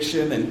fan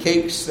fiction and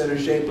cakes that are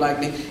shaped like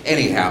me.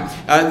 Anyhow,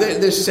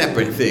 they're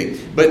separate thing.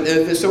 But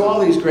so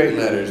all these great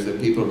letters that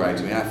people write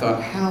to me, I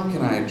thought, how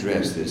can I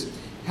address this?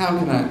 How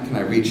can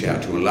I reach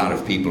out to a lot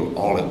of people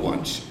all at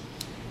once?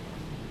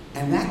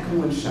 And that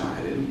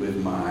coincided with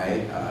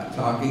my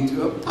talking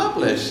to a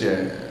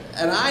publisher.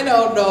 And I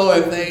don't know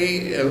if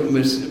they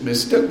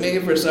mistook me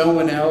for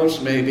someone else,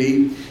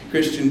 maybe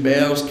Christian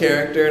Bale's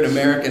character in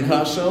American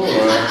Hustle,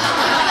 or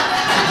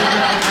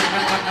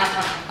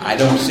I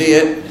don't see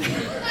it,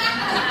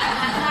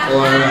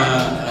 or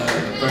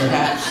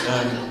perhaps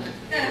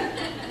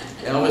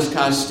Elvis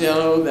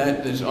Costello.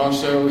 That is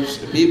also,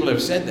 people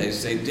have said, they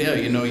say, Dale,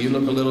 you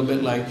look a little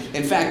bit like.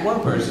 In fact,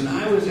 one person,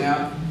 I was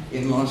out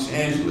in Los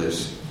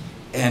Angeles,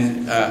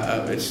 and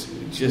it's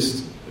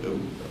just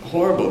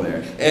horrible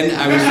there. And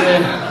I was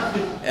there,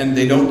 and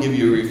they don't give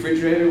you a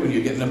refrigerator when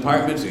you get an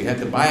apartment, so you have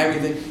to buy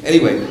everything.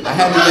 Anyway, I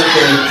had to get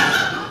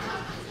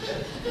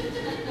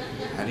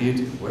there. How do you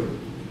do?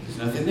 There's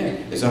nothing there.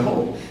 There's a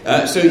hole.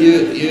 So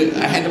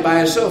I had to buy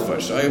a sofa,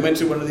 so I went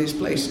to one of these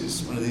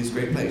places, one of these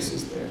great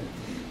places there.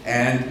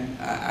 And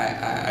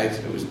I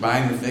was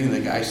buying the thing, and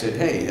the guy said,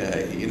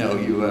 hey, you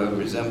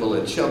resemble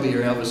a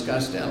chubbier Elvis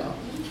Costello.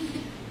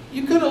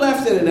 You could have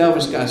left it at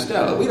Elvis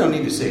Costello. We don't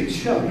need to say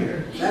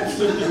chubbier. That's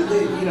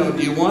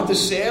do you want the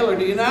sale or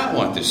do you not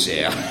want the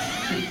sale?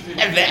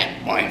 And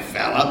that point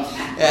fella.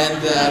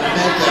 And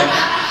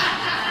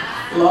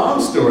long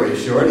story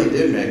short, he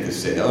did make the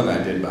sale, and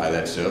I did buy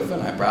that sofa,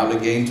 and I probably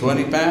gained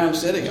 20 pounds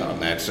sitting on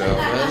that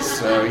sofa.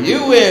 So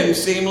you win,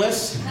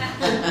 Seamless.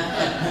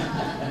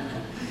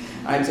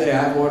 I tell you,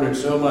 I've ordered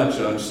so much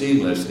on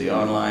Seamless, the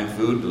online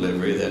food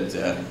delivery, that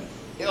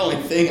the only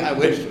thing I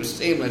wish was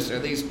seamless are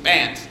these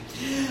pants.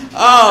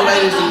 Oh,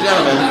 ladies and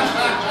gentlemen.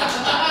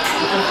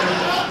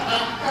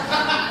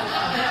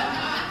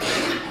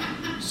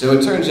 So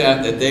it turns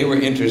out that they were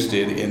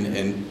interested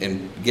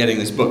in getting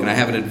this book, and I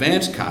have an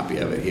advanced copy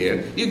of it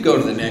here. You can go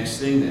to the next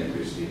thing there,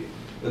 Christine.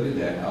 Look at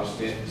that.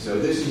 So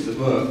this is the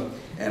book,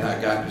 and I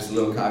got this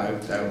little copy.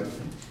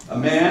 A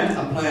man,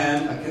 a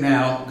plan, a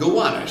canal,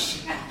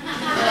 Gowanus.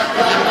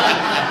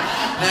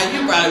 Now,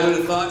 you probably would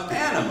have thought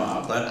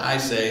Panama, but I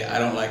say I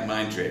don't like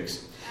mind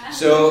tricks.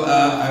 So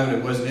I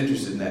wasn't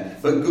interested in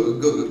that. But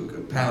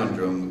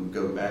palindrome,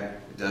 go back,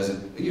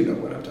 doesn't, you know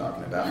what I'm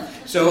talking about.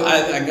 So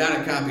I got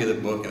a copy of the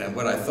book, and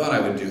what I thought I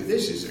would do,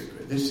 this is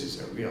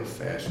a real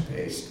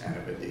fast-paced kind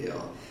of a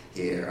deal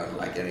here,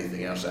 unlike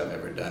anything else I've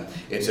ever done.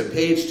 It's a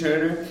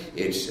page-turner.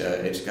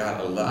 It's got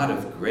a lot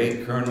of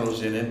great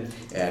kernels in it,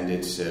 and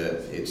it's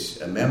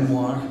a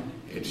memoir.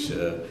 It's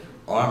a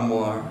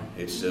armoire.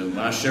 It's a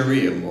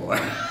marcherie-amour.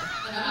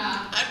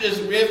 I'm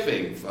just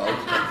riffing, folks.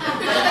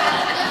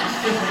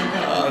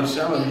 Oh,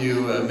 some of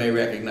you may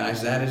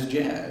recognize that as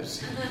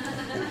jazz.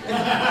 The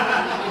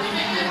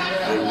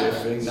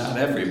riffing, not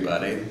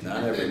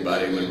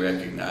everybody would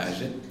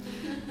recognize it.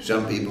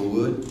 Some people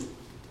would.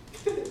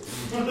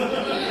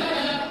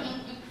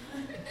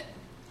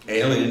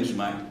 Aliens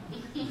might.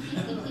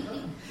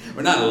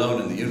 We're not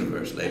alone in the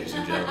universe, ladies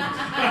and gentlemen.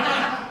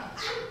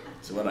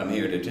 That's what I'm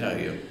here to tell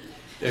you.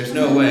 There's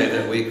no way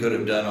that we could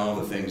have done all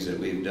the things that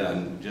we've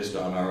done just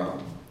on our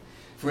own.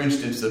 For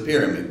instance, the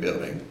pyramid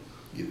building.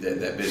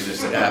 That business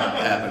that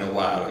happened a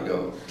while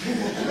ago.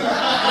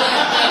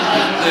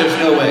 There's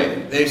no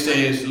way. They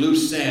say it's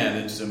loose sand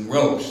and some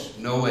ropes.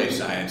 No way,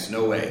 science,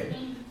 no way.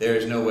 There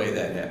is no way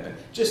that happened.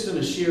 Just on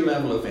a sheer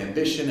level of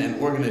ambition and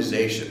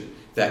organization,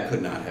 that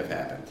could not have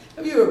happened.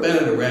 Have you ever been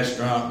at a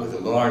restaurant with a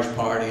large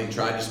party and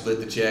tried to split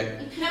the check?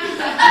 It's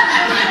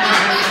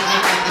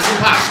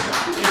impossible.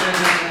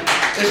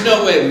 There's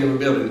no way we were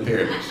building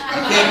pyramids. You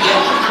can't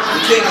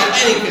get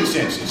any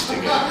consensus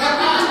together.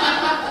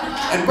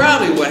 And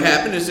probably what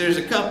happened is there's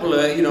a couple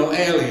of,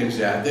 aliens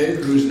out there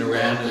cruising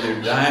around in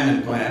their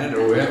diamond planet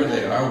or wherever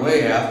they are,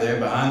 way out there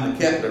behind the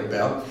Kepler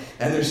belt.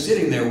 And they're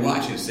sitting there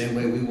watching the same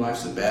way we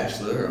watch The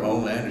Bachelor or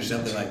Homeland or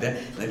something like that.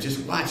 And they're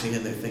just watching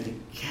and they're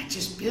thinking, yeah,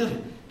 just build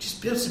it.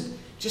 Just build some,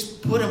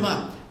 just put them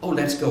up. Oh,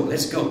 let's go.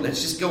 Let's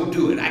just go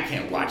do it. I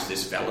can't watch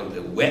this fellow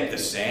wet the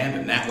sand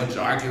and that one's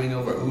arguing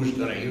over who's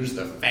going to use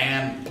the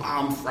fan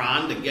palm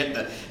frond to get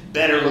the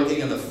better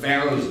looking of the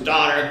Pharaoh's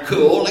daughter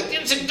cool. Like,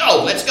 let's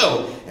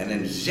go. And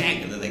then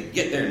zank, and then they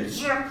get there and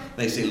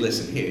they say,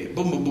 listen here,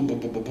 boom, boom, boom, boom,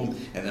 boom, boom, boom.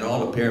 And then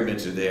all the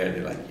pyramids are there. And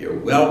they're like, you're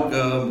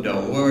welcome.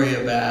 Don't worry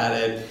about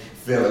it.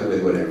 Fill it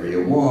with whatever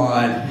you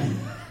want.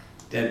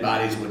 Dead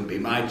bodies wouldn't be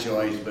my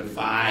choice, but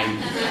fine.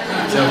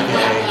 It's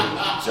okay.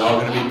 It's all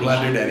going to be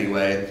blundered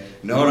anyway.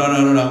 No.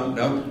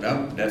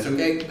 That's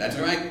okay. That's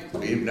all right.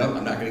 No,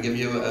 I'm not going to give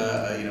you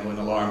an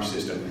alarm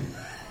system.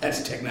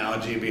 That's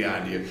technology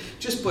beyond you.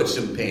 Just put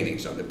some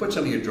paintings on there. Put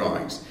some of your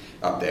drawings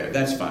up there.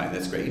 That's fine.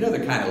 That's great. You know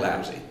they're kind of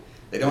lousy.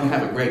 They don't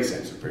have a great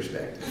sense of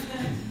perspective.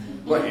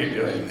 What you're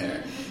doing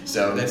there.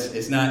 So it's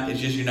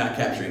just you're not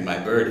capturing my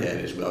bird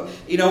head as well.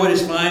 You know what?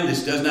 It's fine.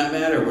 This does not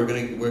matter. We're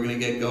gonna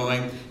get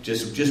going.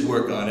 Just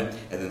work on it.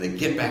 And then they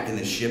get back in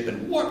the ship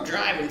and warp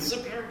drive and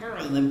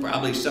then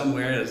probably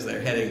somewhere as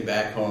they're heading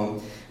back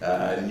home,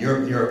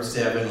 Europe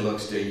 7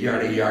 looks to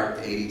Yardy Yark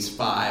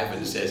 85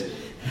 and says,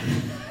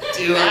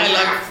 "Do I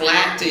look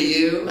flat to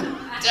you?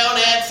 Don't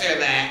answer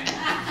that."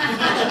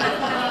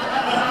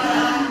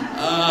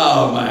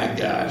 Oh my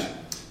gosh.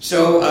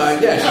 So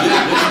yes,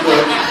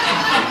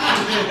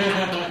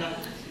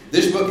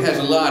 this book has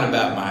a lot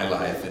about my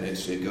life, and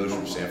it goes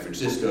from San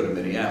Francisco to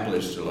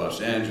Minneapolis to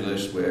Los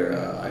Angeles,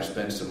 where I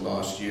spent some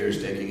lost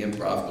years taking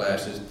improv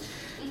classes.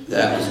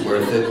 That was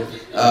worth it.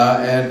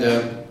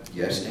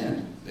 Yes,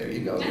 and there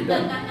you go. You're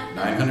done.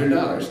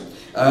 $900.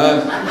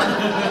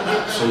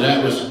 So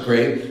that was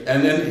great.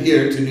 And then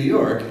here to New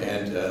York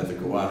and the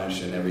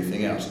Gowanus and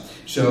everything else.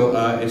 So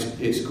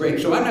it's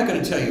great. So I'm not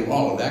going to tell you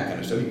all of that kind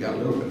of stuff. You got a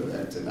little bit of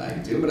that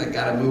tonight too, but I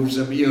got to move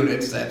some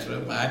units. That's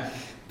what my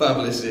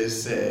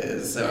publicist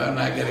says. So I'm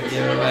not going to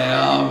give away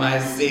all my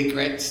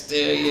secrets to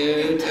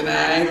you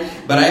tonight.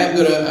 But I'm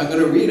going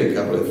to read a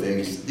couple of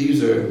things.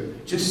 These are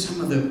just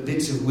some of the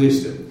bits of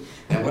wisdom.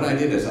 And what I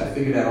did is I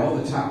figured out all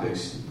the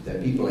topics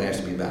that people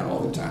ask me about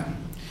all the time.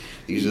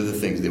 These are the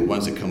things, the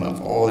ones that come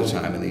up all the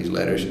time in these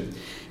letters.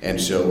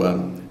 And so,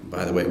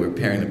 by the way, we're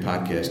pairing the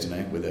podcast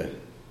tonight with a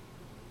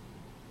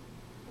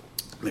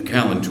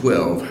Macallan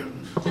 12.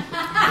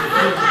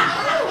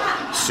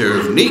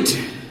 Serve neat.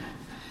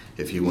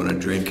 If you want to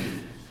drink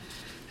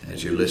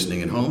as you're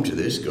listening at home to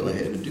this, go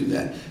ahead and do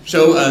that.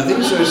 So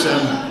these are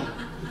some...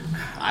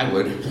 I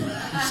would.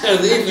 So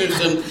these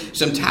are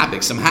some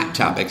topics, some hot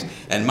topics,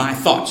 and my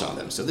thoughts on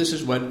them. So this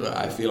is what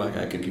I feel like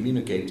I can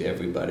communicate to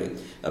everybody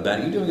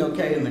about. You doing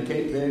okay in the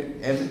cake there,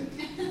 Evan?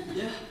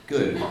 Yeah.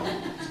 Good.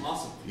 It's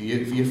awesome.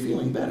 You're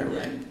feeling better,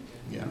 right?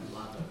 Yeah.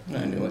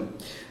 I knew it.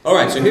 All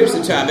right, so here's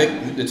the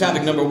topic. The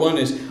topic number 1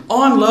 is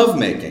on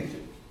lovemaking.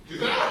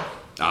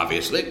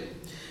 Obviously.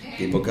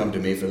 People come to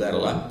me for that a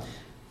lot.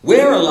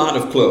 Wear a lot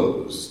of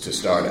clothes to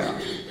start out.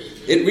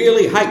 It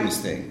really heightens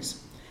things.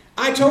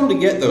 I totally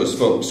get those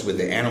folks with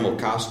the animal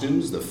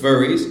costumes, the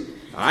furries.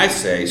 I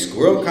say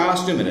squirrel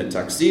costume and a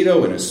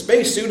tuxedo and a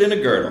spacesuit and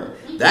a girdle.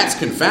 That's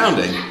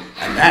confounding,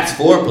 and that's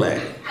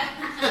foreplay.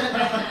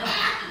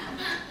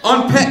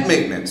 On pet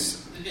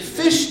maintenance,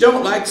 fish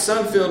don't like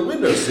sun-filled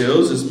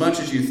windowsills as much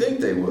as you think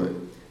they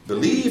would.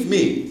 Believe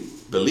me,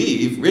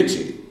 believe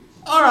Richie.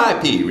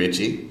 R.I.P.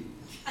 Richie.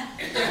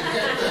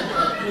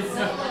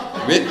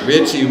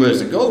 Richie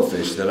was a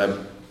goldfish that I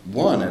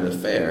won at a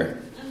fair.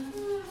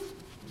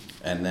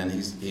 And then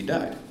he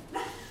died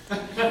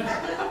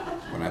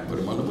when I put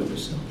him on the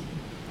windowsill.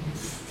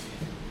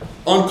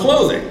 On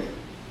clothing.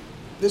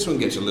 This one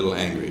gets a little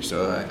angry,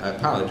 so I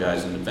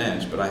apologize in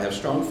advance, but I have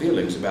strong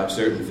feelings about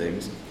certain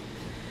things.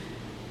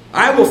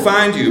 I will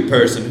find you,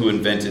 person who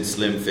invented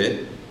Slim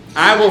Fit.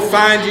 I will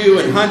find you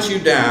and hunt you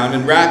down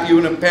and wrap you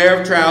in a pair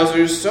of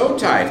trousers so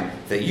tight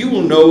that you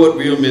will know what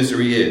real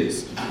misery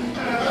is.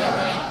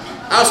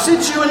 I'll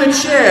sit you in a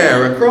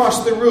chair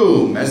across the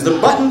room as the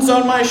buttons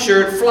on my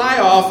shirt fly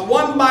off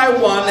one by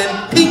one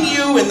and ping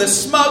you in the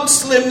smug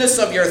slimness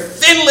of your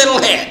thin little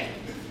head.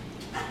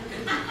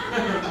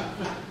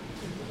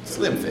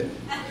 Slim Fit.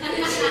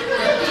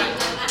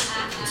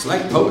 It's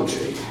like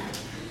poetry.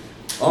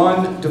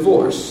 On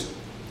divorce,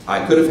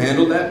 I could have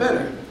handled that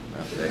better.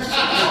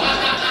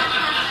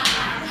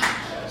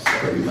 That's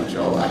pretty much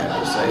all I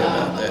have to say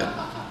about that.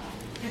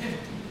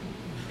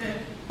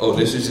 Oh,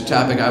 this is the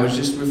topic I was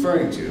just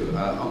referring to.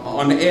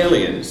 On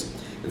aliens.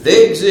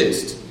 They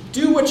exist.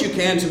 Do what you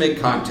can to make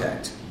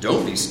contact.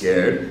 Don't be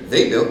scared.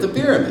 They built the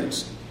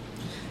pyramids.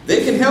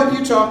 They can help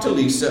you talk to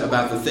Lisa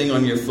about the thing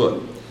on your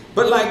foot.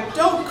 But,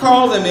 don't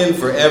call them in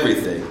for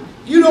everything.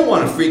 You don't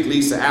want to freak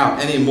Lisa out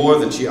any more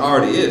than she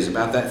already is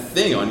about that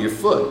thing on your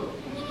foot.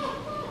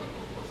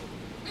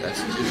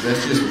 That's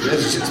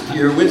just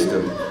pure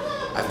wisdom.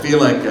 I feel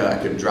like I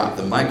could drop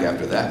the mic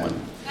after that one.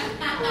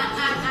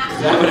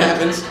 Is that what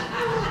happens?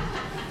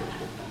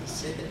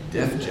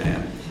 Def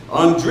Jam.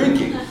 On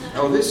drinking.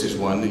 Oh, this is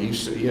one that you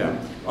said, yeah.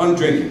 On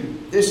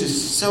drinking. This is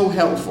so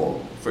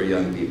helpful for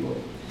young people.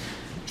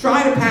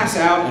 Try to pass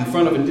out in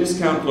front of a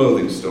discount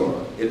clothing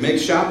store. It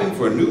makes shopping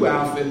for a new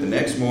outfit the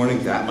next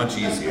morning that much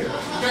easier.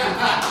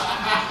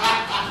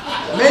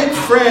 Make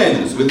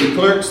friends with the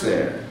clerks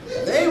there.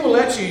 They will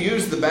let you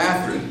use the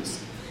bathrooms.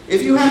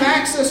 If you have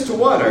access to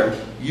water,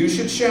 you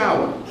should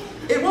shower.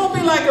 It won't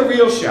be like a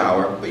real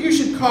shower, but you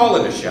should call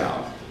it a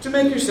shower to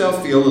make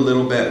yourself feel a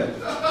little better.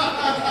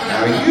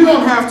 Now, you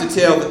don't have to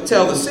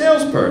tell the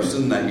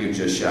salesperson that you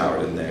just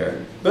showered in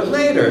there, but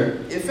later,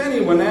 if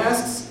anyone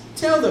asks,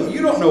 tell them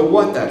you don't know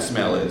what that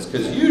smell is,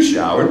 because you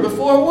showered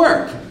before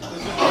work.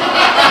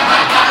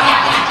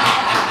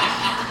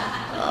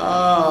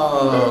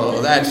 Oh,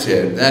 that's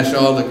it. That's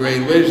all the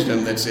great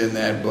wisdom that's in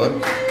that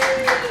book.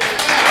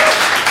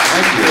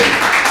 Thank you.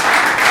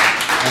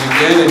 And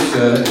again,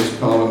 it's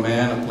called A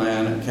Man, a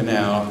Plan, a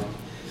Canal,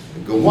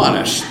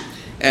 Gowanus.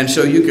 And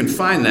so you can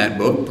find that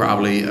book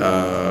probably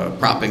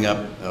propping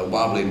up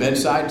wobbly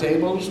bedside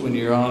tables when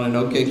you're on an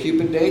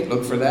OkCupid date.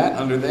 Look for that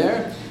under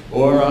there.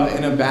 Or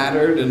in a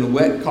battered and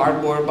wet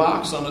cardboard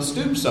box on a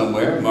stoop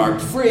somewhere,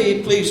 marked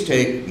free, please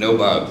take no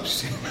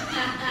bugs.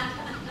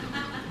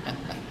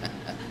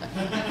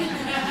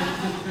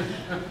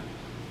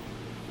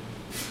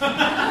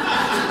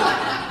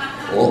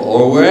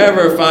 or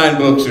wherever fine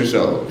books are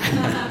sold.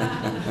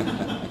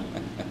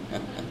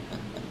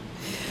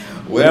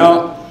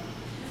 Well,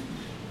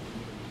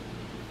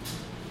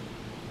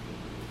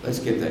 let's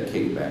get that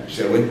cake back,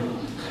 shall we?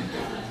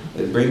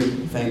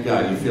 Thank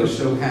God, you feel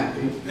so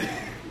happy.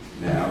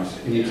 Now,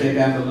 can you take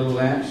out the little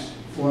latch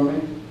for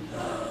me?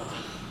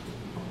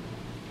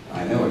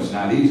 I know it's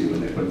not easy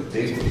when they put the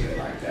tables in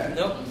like that.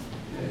 Nope.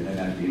 And then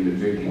after you've been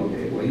drinking,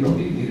 okay, well, you don't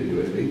need me to do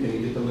it. Can you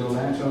get the little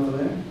latch off of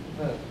there?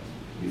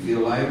 You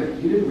feel lighter?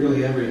 You didn't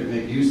really ever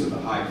make use of the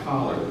high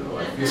collar, though.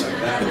 I feel like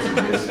that was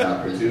a missed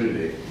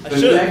opportunity. But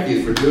thank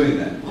you for doing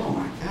that. Oh,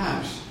 my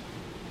gosh.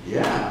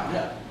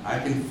 Yeah. I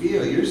can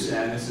feel your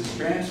sadness is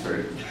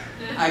transferred.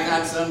 I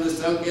got some to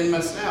soak in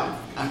myself.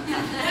 That's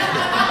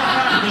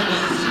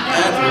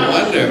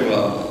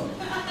wonderful.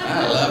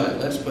 I love it.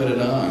 Let's put it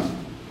on.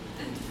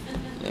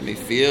 Let me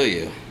feel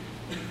you.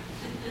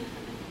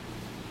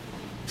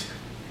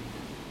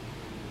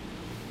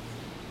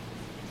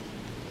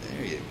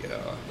 There you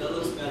go. That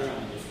looks better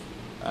on you.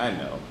 I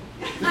know.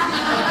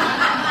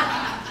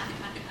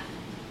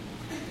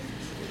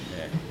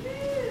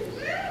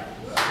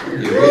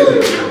 You really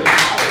do it.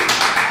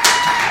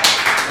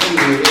 You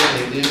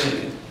really did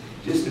it.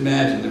 Just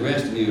imagine the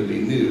rest of you would be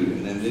nude,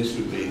 and then this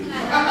would be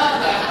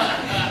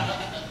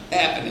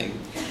happening.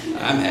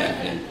 I'm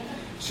happening.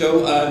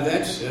 So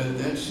that's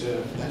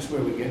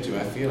where we get to.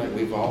 I feel like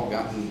we've all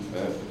gotten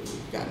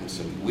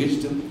some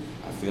wisdom.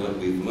 I feel like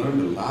we've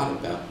learned a lot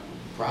about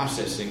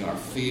processing our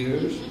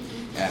fears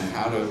and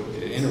how to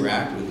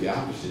interact with the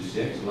opposite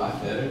sex a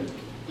lot better.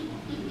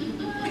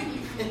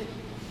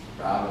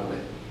 Probably.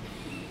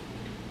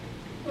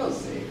 We'll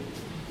see.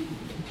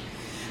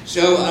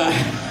 So,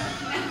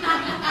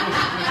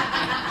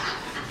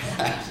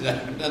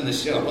 I've done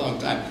this show a long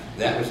time.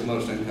 That was the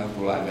most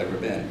uncomfortable I've ever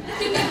been.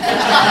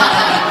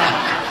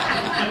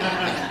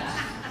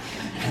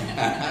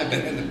 I've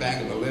been in the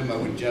back of a limo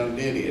with Joan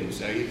Didion,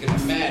 so you can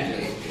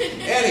imagine.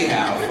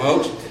 Anyhow,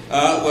 folks,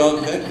 well,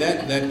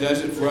 that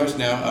does it for us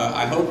now.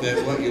 I hope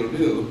that what you'll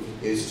do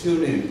is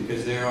tune in,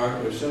 because there are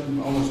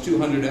almost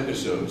 200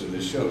 episodes of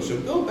this show. So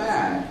go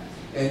back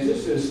and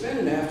just spend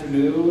an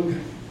afternoon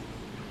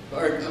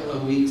or a couple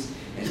of weeks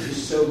and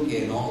just soak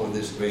in all of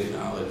this great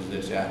knowledge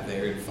that's out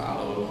there and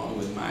follow along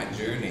with my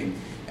journey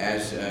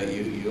as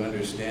you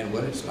understand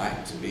what it's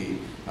like to be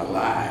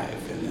alive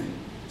in the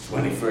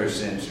 21st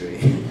century.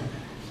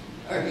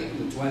 Or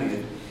even the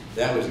 20th.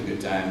 That was a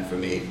good time for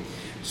me.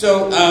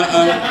 So,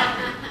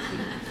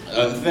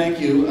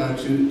 thank you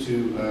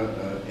to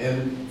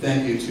Evan.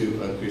 Thank you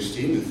to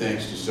Christine. And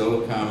thanks to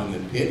SOLOCOM and the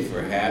Pit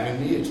for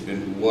having me. It's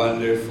been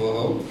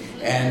wonderful.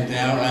 And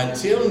now,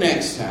 until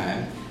next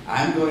time,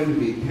 I'm going to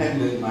be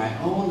peddling my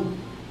own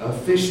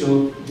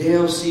official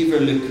Dale Seaver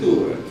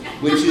liqueur,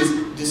 which is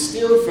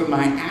distilled from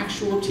my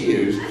actual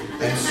tears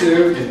and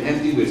served in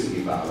empty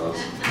whiskey bottles.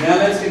 Now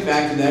let's get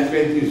back to that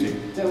great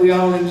music that we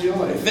all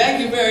enjoy. Thank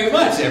you very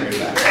much,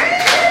 everybody.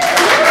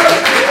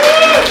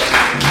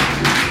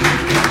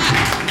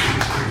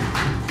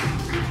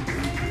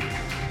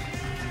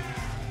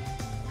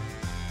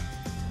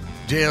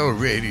 Dale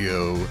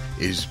Radio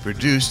is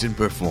produced and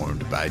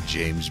performed by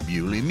James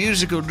Bewley.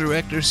 Musical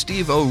director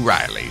Steve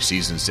O'Reilly.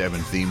 Season 7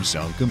 theme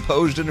song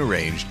composed and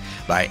arranged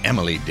by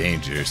Emily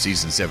Danger.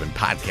 Season 7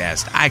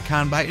 podcast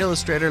icon by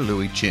illustrator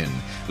Louis Chin.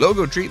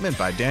 Logo treatment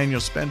by Daniel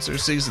Spencer.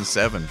 Season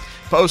 7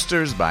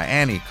 posters by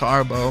Annie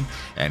Carbo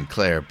and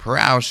Claire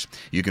Prouse.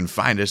 You can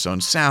find us on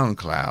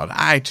SoundCloud,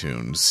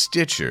 iTunes,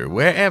 Stitcher,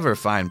 wherever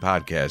fine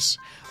podcasts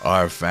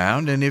are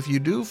found. And if you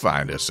do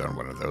find us on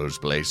one of those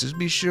places,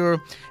 be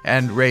sure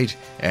and rate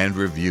and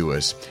review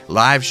us.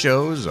 Live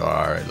shows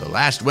are the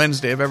last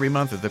Wednesday of every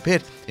month at the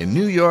Pit in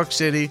New York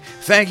City.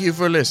 Thank you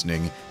for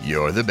listening.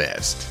 You're the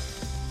best.